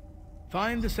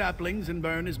 Find the saplings and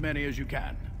burn as many as you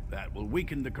can. That will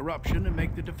weaken the corruption and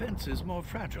make the defenses more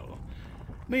fragile.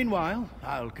 Meanwhile,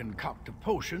 I'll concoct a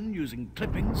potion using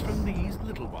clippings from these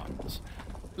little ones.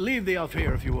 Leave the elf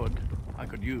here if you would. I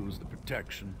could use the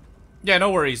protection. Yeah,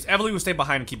 no worries. EVELI will stay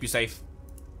behind and keep you safe.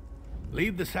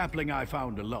 Leave the sapling I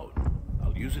found alone.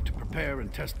 I'll use it to prepare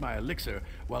and test my elixir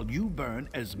while you burn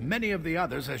as many of the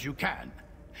others as you can.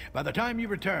 By the time you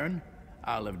return,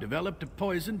 I'll have developed a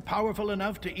poison powerful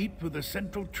enough to eat through the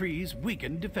central tree's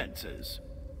weakened defenses.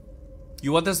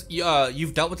 You want this?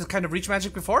 You've dealt with this kind of reach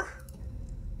magic before?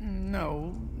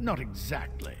 No, not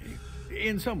exactly.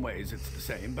 In some ways it's the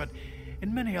same, but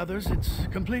in many others it's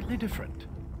completely different.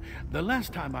 The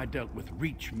last time I dealt with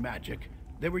reach magic,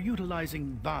 they were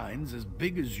utilizing vines as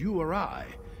big as you or I.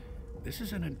 This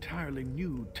is an entirely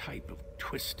new type of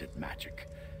twisted magic,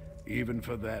 even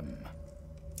for them.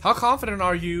 How confident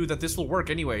are you that this will work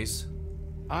anyways?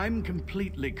 I'm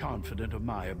completely confident of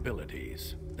my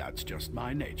abilities. That's just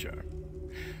my nature.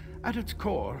 At its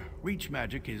core, reach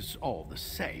magic is all the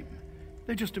same.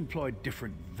 They just employ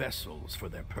different vessels for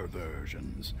their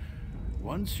perversions.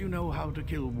 Once you know how to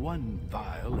kill one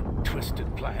vile and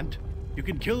twisted plant, you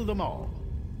can kill them all.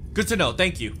 Good to know,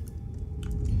 thank you.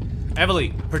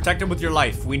 EVELI, protect him with your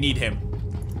life. We need him.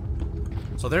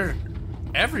 So they're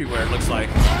everywhere, it looks like.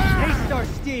 Taste our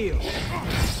steel!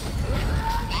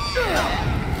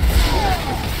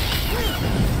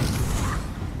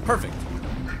 Perfect.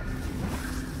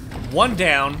 One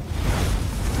down.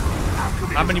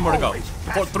 How many more to go?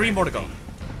 Three more to go.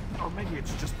 Or maybe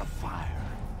it's just the fire.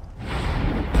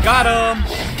 Got him!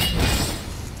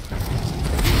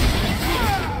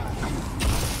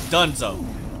 Dunzo.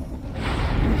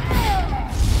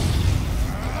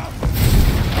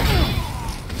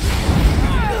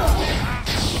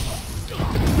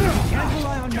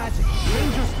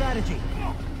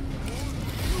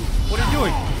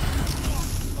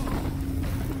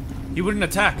 He wouldn't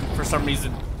attack for some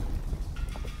reason.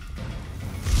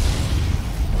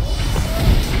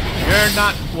 You're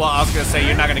not... Well, I was gonna say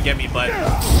you're not gonna get me, but...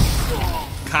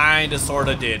 Kinda,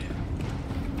 sorta did.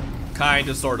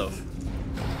 Kinda, sort of.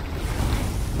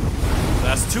 So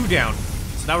that's 2 down.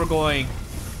 So now we're going...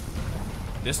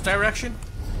 this direction?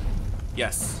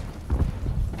 Yes.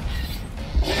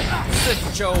 Sit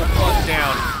Joe butt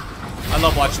down. I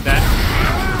love watching that.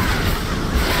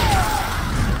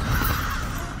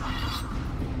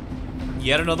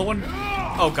 Yet another one?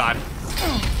 Oh god.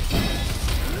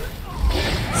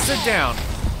 Sit down.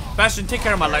 Bastion, take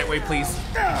care of my lightweight, please.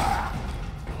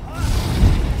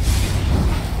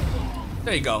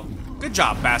 There you go. Good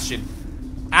job, Bastion.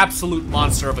 Absolute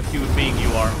monster of a human being you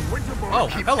are. Oh,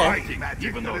 hello.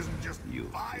 Even though you think you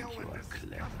are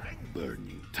clever,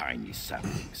 burning tiny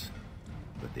saplings,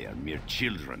 but they are mere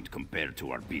children compared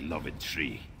to our beloved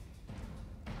tree.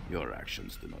 Your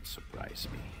actions do not surprise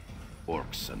me.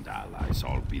 Orcs and allies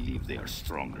all believe they are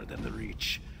stronger than the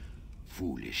Reach.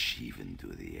 Foolish even to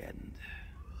the end.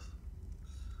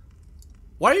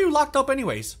 Why are you locked up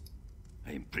anyways?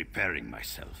 I am preparing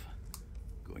myself.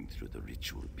 Going through the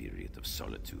ritual period of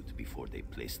solitude before they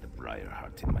place the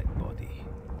Briarheart in my body.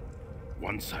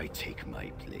 Once I take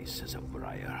my place as a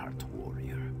Briarheart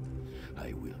warrior,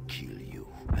 I will kill you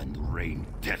and rain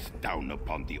death down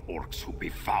upon the orcs who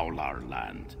befoul our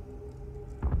land.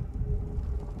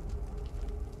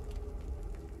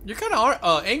 You're kind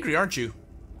of angry, aren't you?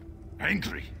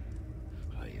 Angry?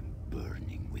 I am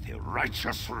burning with a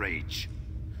righteous rage.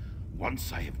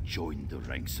 Once I have joined the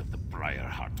ranks of the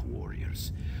Briarheart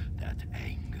warriors, that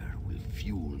anger will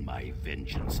fuel my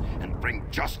vengeance and bring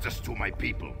justice to my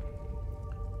people.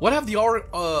 What have the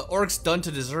orcs done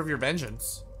to deserve your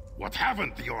vengeance? What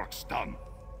haven't the orcs done?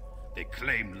 They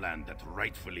claim land that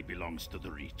rightfully belongs to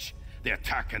the Reach. They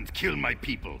attack and kill my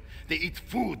people. They eat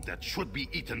food that should be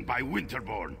eaten by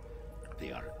Winterborn.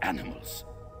 They are animals.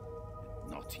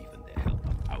 Not even the help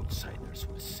of outsiders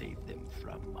will save them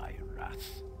from my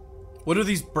wrath. What do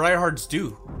these Briarhearts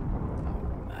do?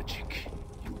 Our magic,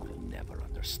 you will never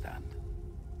understand.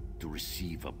 To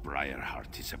receive a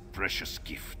Briarheart is a precious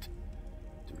gift.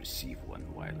 To receive one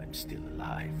while I'm still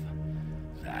alive,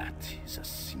 that is a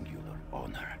singular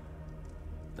honor.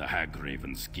 The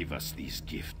Hag-Ravens give us these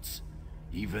gifts,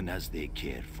 even as they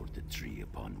care for the tree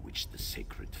upon which the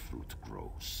sacred fruit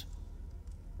grows.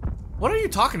 What are you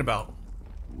talking about?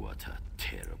 What a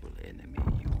terrible enemy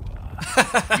you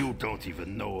are. You don't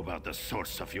even know about the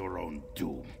source of your own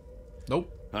doom.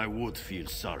 Nope. I would feel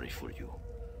sorry for you,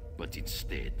 but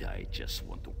instead I just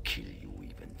want to kill you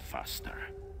even faster.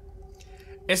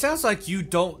 It sounds like you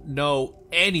don't know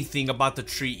anything about the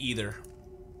tree either.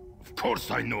 Of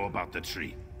course I know about the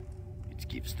tree. It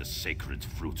gives the sacred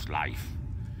fruit life.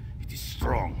 It is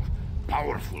strong,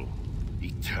 powerful,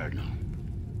 eternal.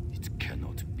 It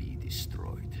cannot be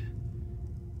destroyed.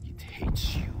 It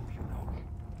hates you, you know,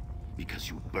 because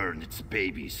you burn its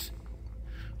babies.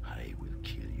 I will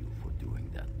kill you for doing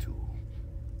that too,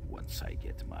 once I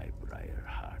get my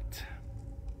Briarheart.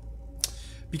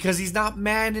 Because he's not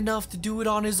man enough to do it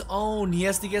on his own. He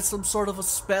has to get some sort of a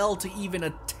spell to even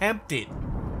attempt it.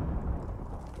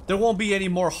 There won't be any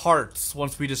more hearts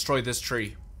once we destroy this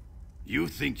tree. You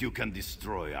think you can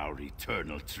destroy our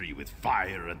eternal tree with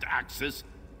fire and axes?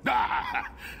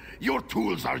 Your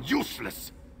tools are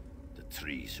useless. The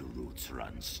tree's roots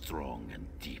run strong and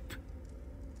deep.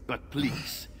 But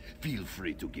please, feel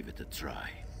free to give it a try.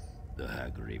 The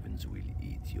Hag-Ravens will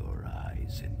eat your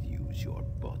eyes and use your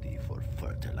body for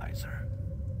fertilizer.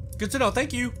 Good to know,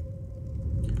 thank you.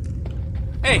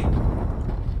 Hey.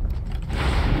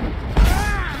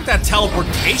 Look at that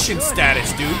teleportation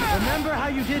status, dude. Remember how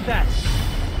you did that?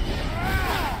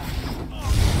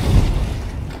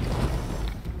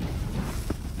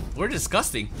 We're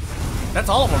disgusting. That's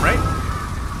all of them, right?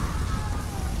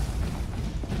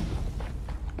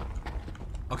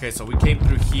 Okay, so we came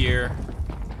through here.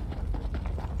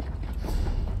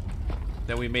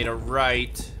 Then we made a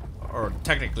right, or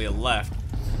technically a left.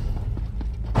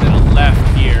 Then a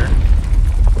left here.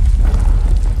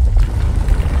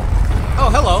 Oh,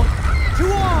 hello.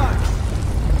 To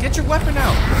arms! Get your weapon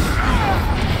out.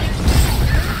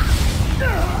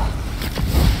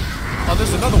 Oh,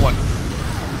 there's another one.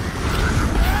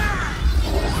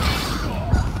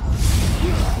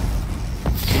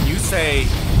 Can you say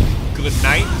good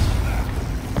night?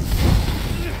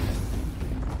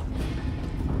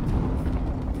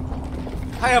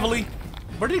 Hi, EVELI.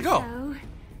 Where did you go? So,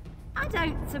 I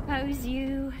don't suppose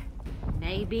you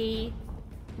maybe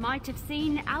might have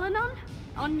seen Al-Anon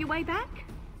on your way back?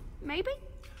 Maybe?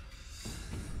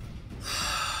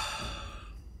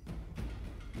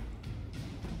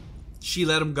 she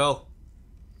let him go.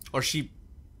 Or she...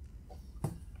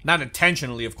 Not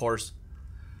intentionally, of course.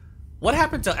 What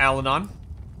happened to Al-Anon?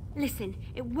 Listen,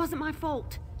 it wasn't my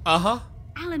fault. Uh-huh.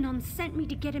 Al-Anon sent me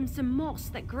to get him some moss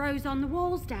that grows on the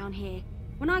walls down here.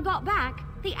 When I got back,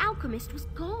 the alchemist was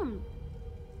gone.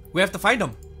 We have to find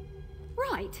him.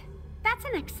 Right. That's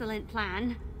an excellent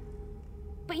plan.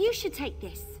 But you should take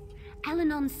this.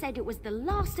 Al-Anon said it was the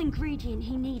last ingredient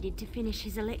he needed to finish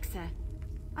his elixir.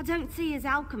 I don't see his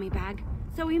alchemy bag,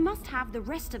 so he must have the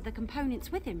rest of the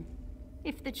components with him.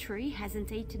 If the tree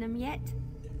hasn't eaten him yet.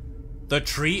 The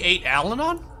tree ate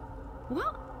Al-Anon?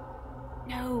 What?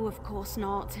 No, of course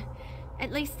not.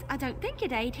 At least, I don't think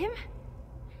it ate him.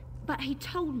 But he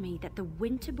told me that the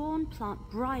Winterborn plant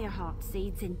briarheart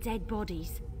seeds in dead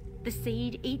bodies. The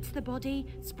seed eats the body,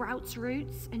 sprouts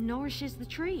roots, and nourishes the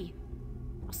tree.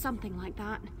 Or something like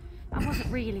that. I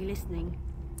wasn't really listening.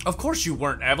 Of course you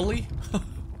weren't, EVELI.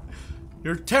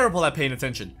 You're terrible at paying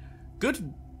attention.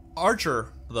 Good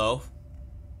archer, though.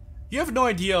 You have no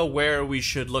idea where we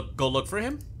should go look for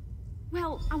him?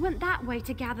 Well, I went that way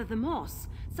to gather the moss,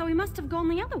 so he must have gone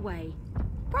the other way.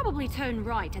 Probably turn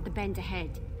right at the bend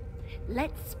ahead.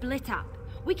 Let's split up.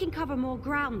 We can cover more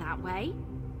ground that way.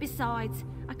 Besides,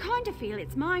 I kind of feel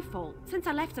it's my fault, since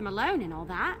I left him alone and all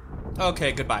that.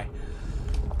 Okay, goodbye.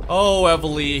 Oh,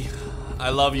 EVELI. I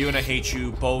love you and I hate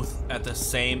you both at the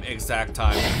same exact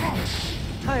time.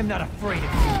 I am not afraid of you.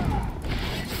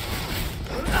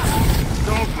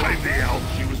 Don't blame the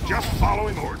elf. She was just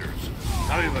following orders.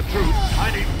 Tell you the truth,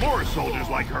 I need more soldiers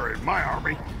like her in my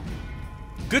army.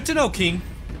 Good to know, King.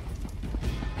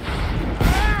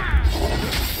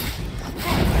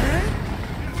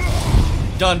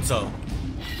 Dunzo.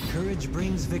 Courage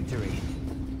brings victory.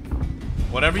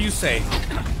 Whatever you say.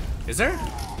 Is there?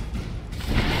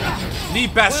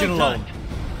 Leave Bastion alone.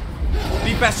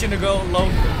 Leave Bastion to go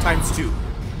alone ×2.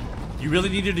 You really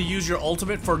needed to use your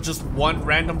ultimate for just one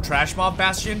random trash mob,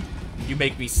 Bastion? You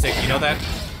make me sick, you know that?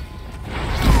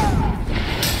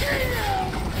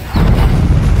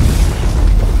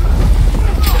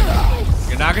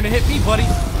 You're not gonna hit me, buddy.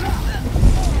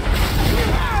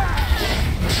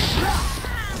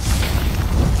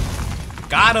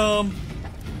 Got him!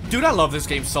 Dude, I love this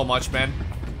game so much, man.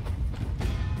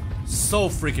 So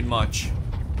freaking much.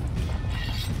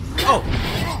 Oh!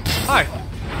 Hi!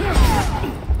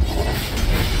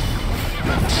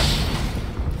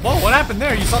 Whoa, what happened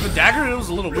there? You saw the dagger? It was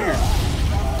a little weird.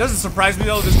 Doesn't surprise me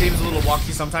though, this game's a little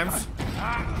wonky sometimes.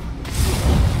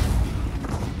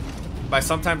 By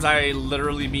sometimes, I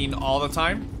literally mean all the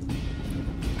time.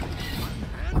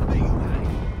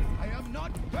 I am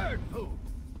not bird food.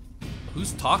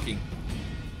 Who's talking?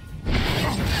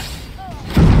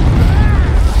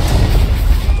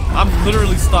 I'm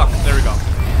literally stuck. There we go.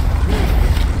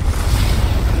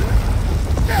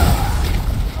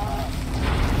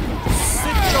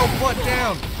 Sit your butt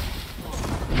down.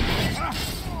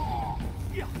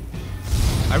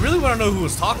 I really want to know who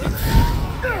was talking.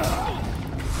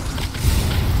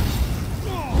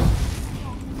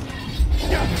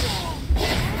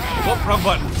 Whoop, wrong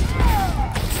button.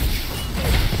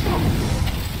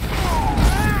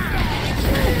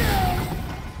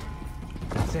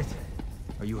 That's it.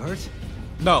 Are you hurt?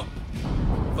 No.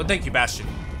 But thank you, Bastion.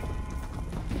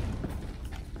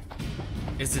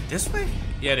 Is it this way?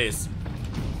 Yeah, it is.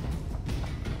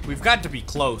 We've got to be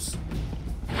close.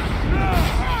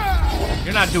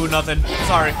 You're not doing nothing.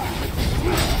 Sorry.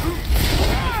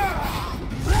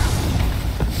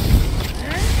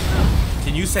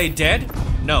 Can you say dead?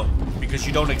 No, because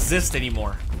you don't exist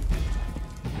anymore.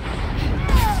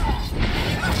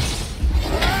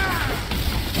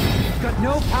 Got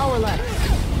no power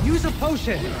left. Use a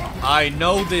potion. I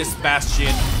know this,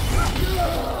 Bastion.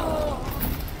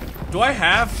 Do I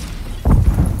have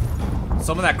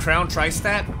some of that crown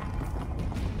tri-stat?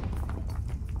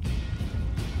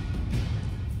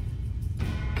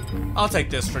 I'll take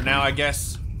this for now, I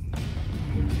guess.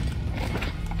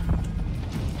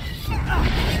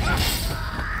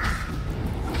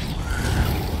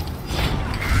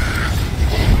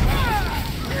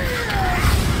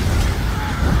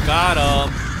 Got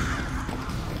him.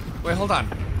 Wait, hold on.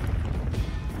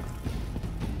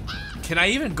 Can I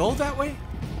even go that way?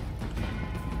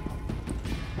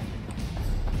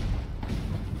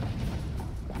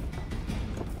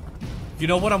 You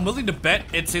know what? I'm willing to bet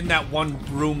it's in that one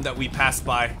room that we passed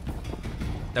by.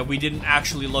 That we didn't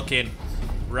actually look in.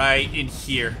 Right in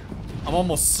here. I'm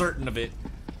almost certain of it.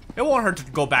 It won't hurt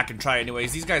to go back and try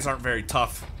anyways. These guys aren't very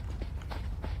tough.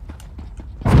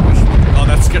 Oh,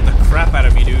 that scared the crap out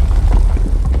of me, dude.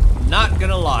 Not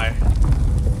gonna lie.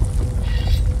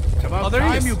 To About there he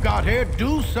time is. you got here.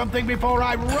 Do something before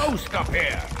I roast up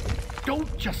here.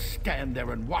 Don't just stand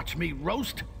there and watch me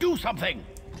roast. Do something.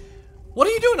 What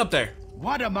are you doing up there?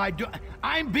 What am I doing?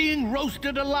 I'm being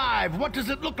roasted alive. What does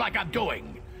it look like I'm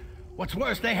doing? What's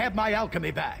worse, they have my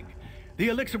alchemy bag. The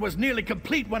elixir was nearly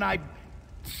complete when I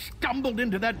stumbled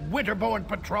into that Winterborn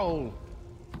patrol.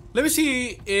 Let me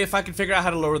see if I can figure out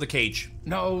how to lower the cage.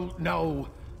 No.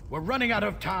 We're running out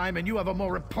of time and you have a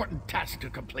more important task to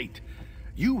complete.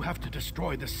 You have to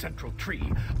destroy the central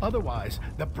tree. Otherwise,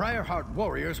 the Briarheart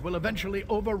warriors will eventually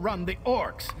overrun the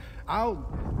orcs. I'll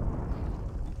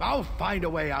find a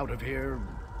way out of here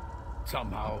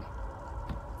somehow.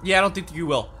 Yeah, I don't think you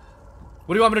will.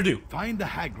 What do you want me to do? Find the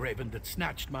Hagraven that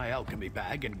snatched my alchemy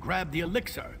bag and grab the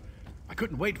elixir. I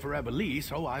couldn't wait for EVELI,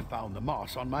 so I found the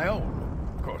moss on my own.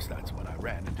 Of course, that's when I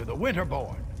ran into the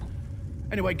Winterborn.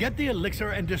 Anyway, get the elixir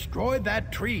and destroy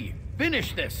that tree.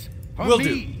 Finish this for Will me.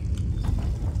 do.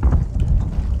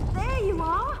 There you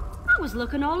are. I was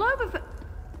looking all over for...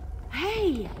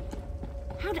 Hey!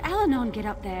 How'd Alanon get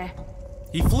up there?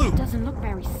 He flew. It doesn't look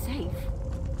very safe.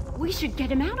 We should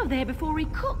get him out of there before he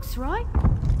cooks, right?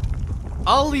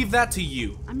 I'll leave that to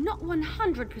you. I'm not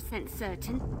 100%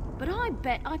 certain, but I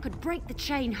bet I could break the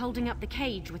chain holding up the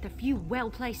cage with a few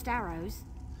well-placed arrows.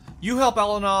 You help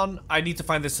Alanon. I need to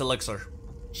find this elixir.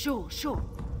 Sure.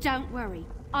 Don't worry.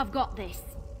 I've got this.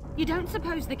 You don't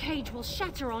suppose the cage will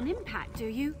shatter on impact, do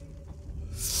you?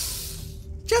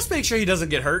 Just make sure he doesn't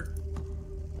get hurt.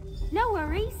 No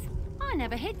worries. I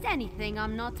never hit anything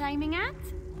I'm not aiming at.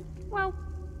 Well,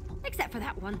 except for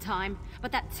that one time,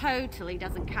 but that totally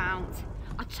doesn't count.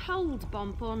 I told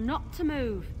Bonthorn not to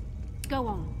move. Go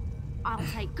on. I'll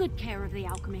take good care of the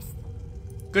alchemist.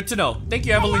 Good to know. Thank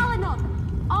you, Hey, EVELI.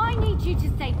 Alanon, I need you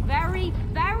to stay very,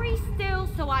 very still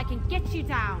so I can get you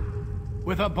down.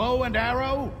 With a bow and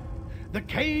arrow, the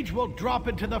cage will drop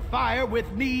into the fire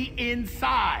with me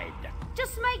inside.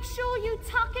 Just make sure you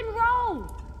tuck and roll.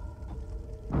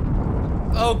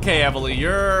 Okay, EVELI,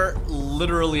 you're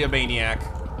literally a maniac.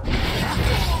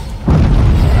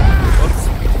 Whoops.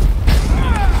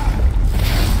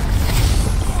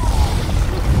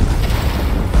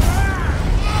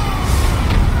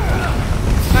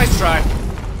 Nice try.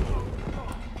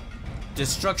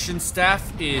 Destruction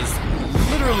staff is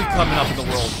literally coming up in the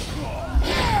world.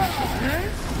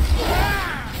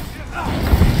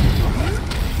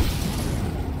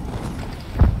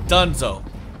 Dunzo.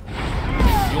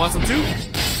 You want some too?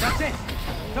 That's it.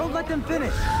 Don't let them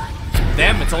finish.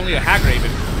 Damn, it's only a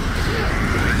Hagraven.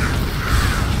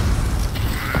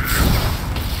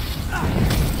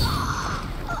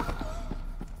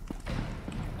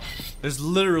 There's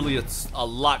literally a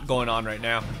lot going on right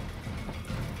now.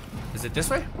 Is it this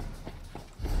way?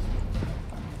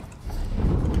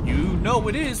 You know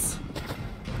it is.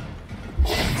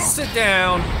 Sit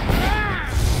down.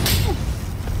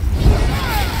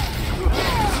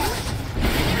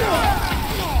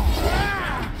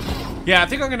 Yeah, I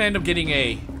think I'm gonna end up getting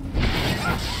a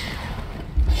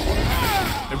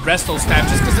resto staff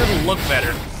just because it'll look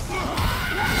better.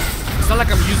 It's not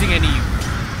like I'm using any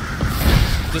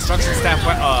destruction staff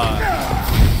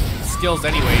skills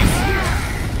anyways.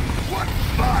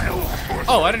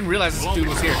 Oh, I didn't realize this dude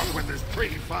was here. When this tree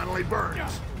finally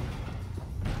burns.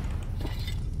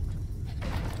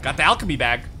 Got the alchemy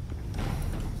bag.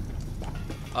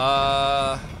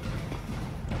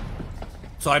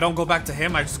 So I don't go back to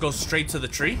him, I just go straight to the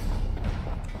tree?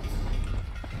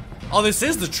 Oh, this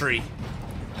is the tree.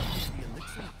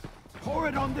 Pour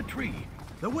it on the tree.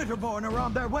 The Winterborn are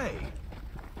on their way.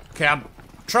 Okay, I'm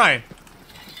trying.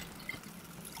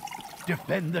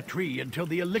 Defend the tree until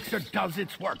the elixir does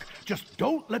its work. Just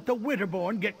don't let the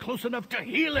Winterborn get close enough to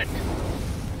heal it.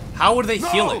 How would they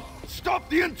heal it? Stop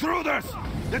the intruders!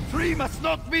 The tree must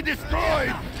not be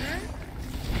destroyed!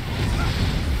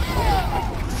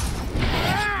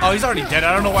 Oh, he's already dead.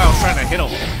 I don't know why I was trying to hit him.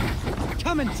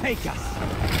 Come and take us.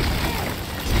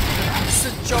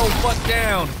 Sit your butt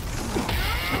down.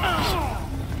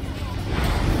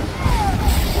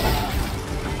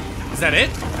 Is that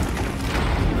it?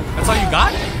 That's all you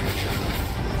got?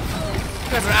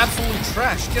 You guys are absolute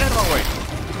trash. Get out of my way.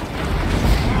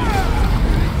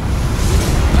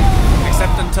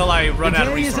 Except until I run out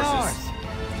of resources.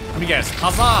 Let me guess.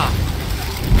 Huzzah!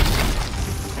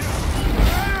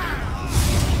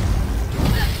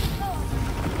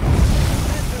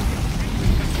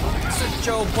 Sit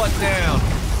your butt down.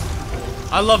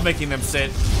 I love making them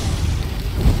sit.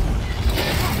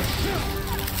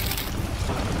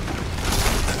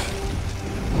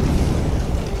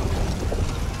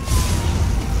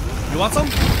 You want some?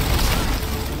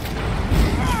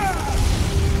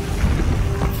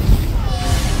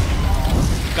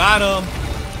 Got him.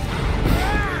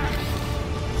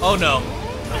 Oh no.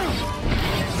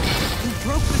 You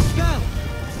broke the spell.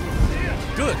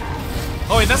 Good.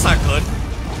 Oh wait, that's not good.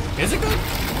 Is it good?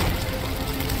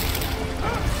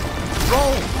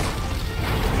 Roll.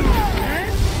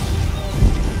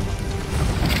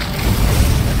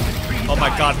 Oh my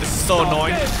god, this is so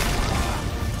annoying.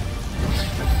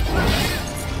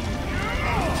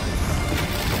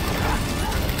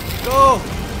 Go!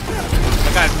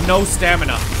 I got no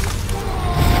stamina.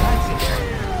 That's it.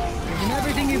 Give him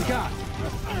everything you've got.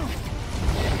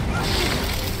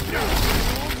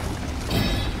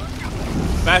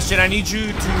 Bastion, I need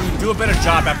you to do a better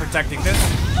job at protecting this.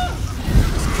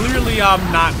 Clearly,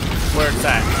 I'm not where it's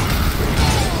at.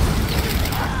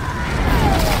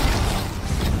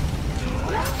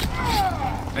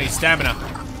 I need stamina.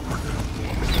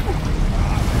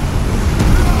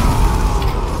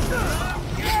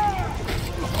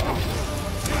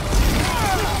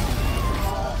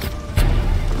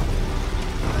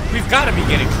 We've got to be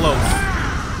getting close.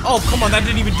 Oh, come on, that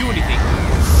didn't even do anything.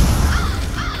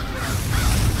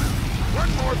 One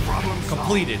more problem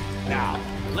Completed. solved. Now,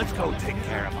 let's go take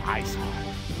care of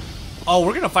Iceheart. Oh,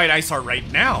 we're gonna fight Iceheart right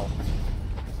now.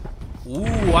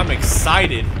 Ooh, I'm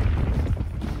excited.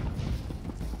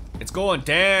 It's going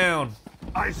down.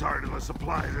 Iceheart and the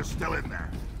supplies are still in there.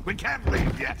 We can't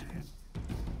leave yet.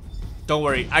 Don't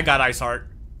worry, I got Iceheart.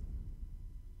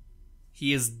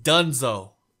 He is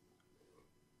donezo.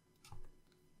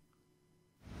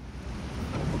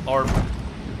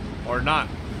 Or not.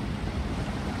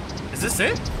 Is this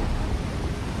it?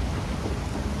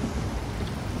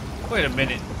 Wait a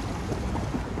minute.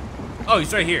 Oh,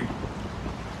 he's right here.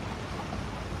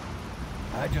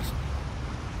 I just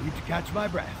need to catch my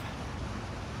breath.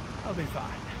 I'll be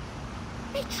fine.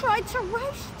 He tried to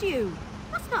roast you.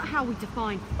 That's not how we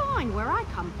define fine where I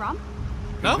come from.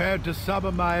 No? Compared to some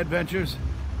of my adventures,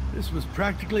 this was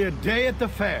practically a day at the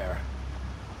fair.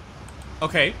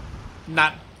 Okay.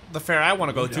 Not the fair I want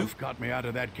to go to. You've got me out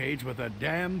of that cage with a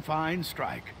damn fine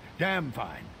strike. Damn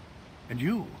fine. And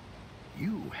you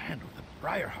handled the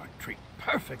Briarheart tree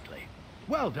perfectly.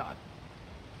 Well done.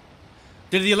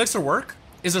 Did the elixir work?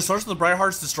 Is the source of the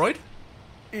Briarhearts destroyed?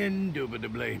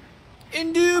 Indubitably.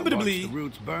 Indubitably. I watched the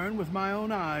roots burn with my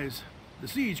own eyes. The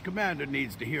siege commander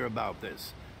needs to hear about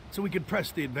this, so we can press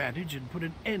the advantage and put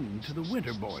an end to the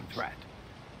winterborn threat.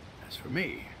 As for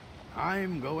me,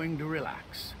 I'm going to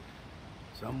relax.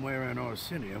 Somewhere in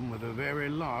Orsinium with a very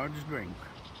large drink.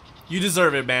 You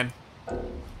deserve it, man.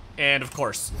 And of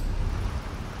course.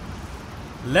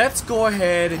 Let's go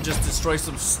ahead and just destroy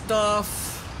some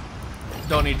stuff.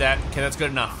 Don't need that. Okay, that's good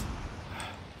enough.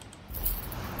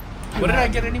 What did I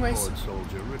get anyways? Lord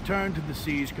soldier, return to the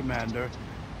siege commander,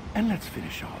 and let's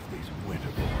finish off these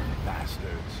winterborn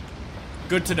bastards.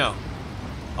 Good to know.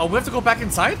 Oh, we have to go back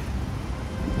inside?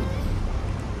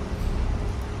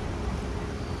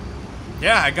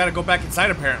 Yeah, I gotta go back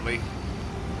inside apparently.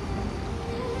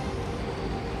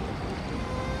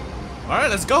 Alright,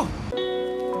 let's go.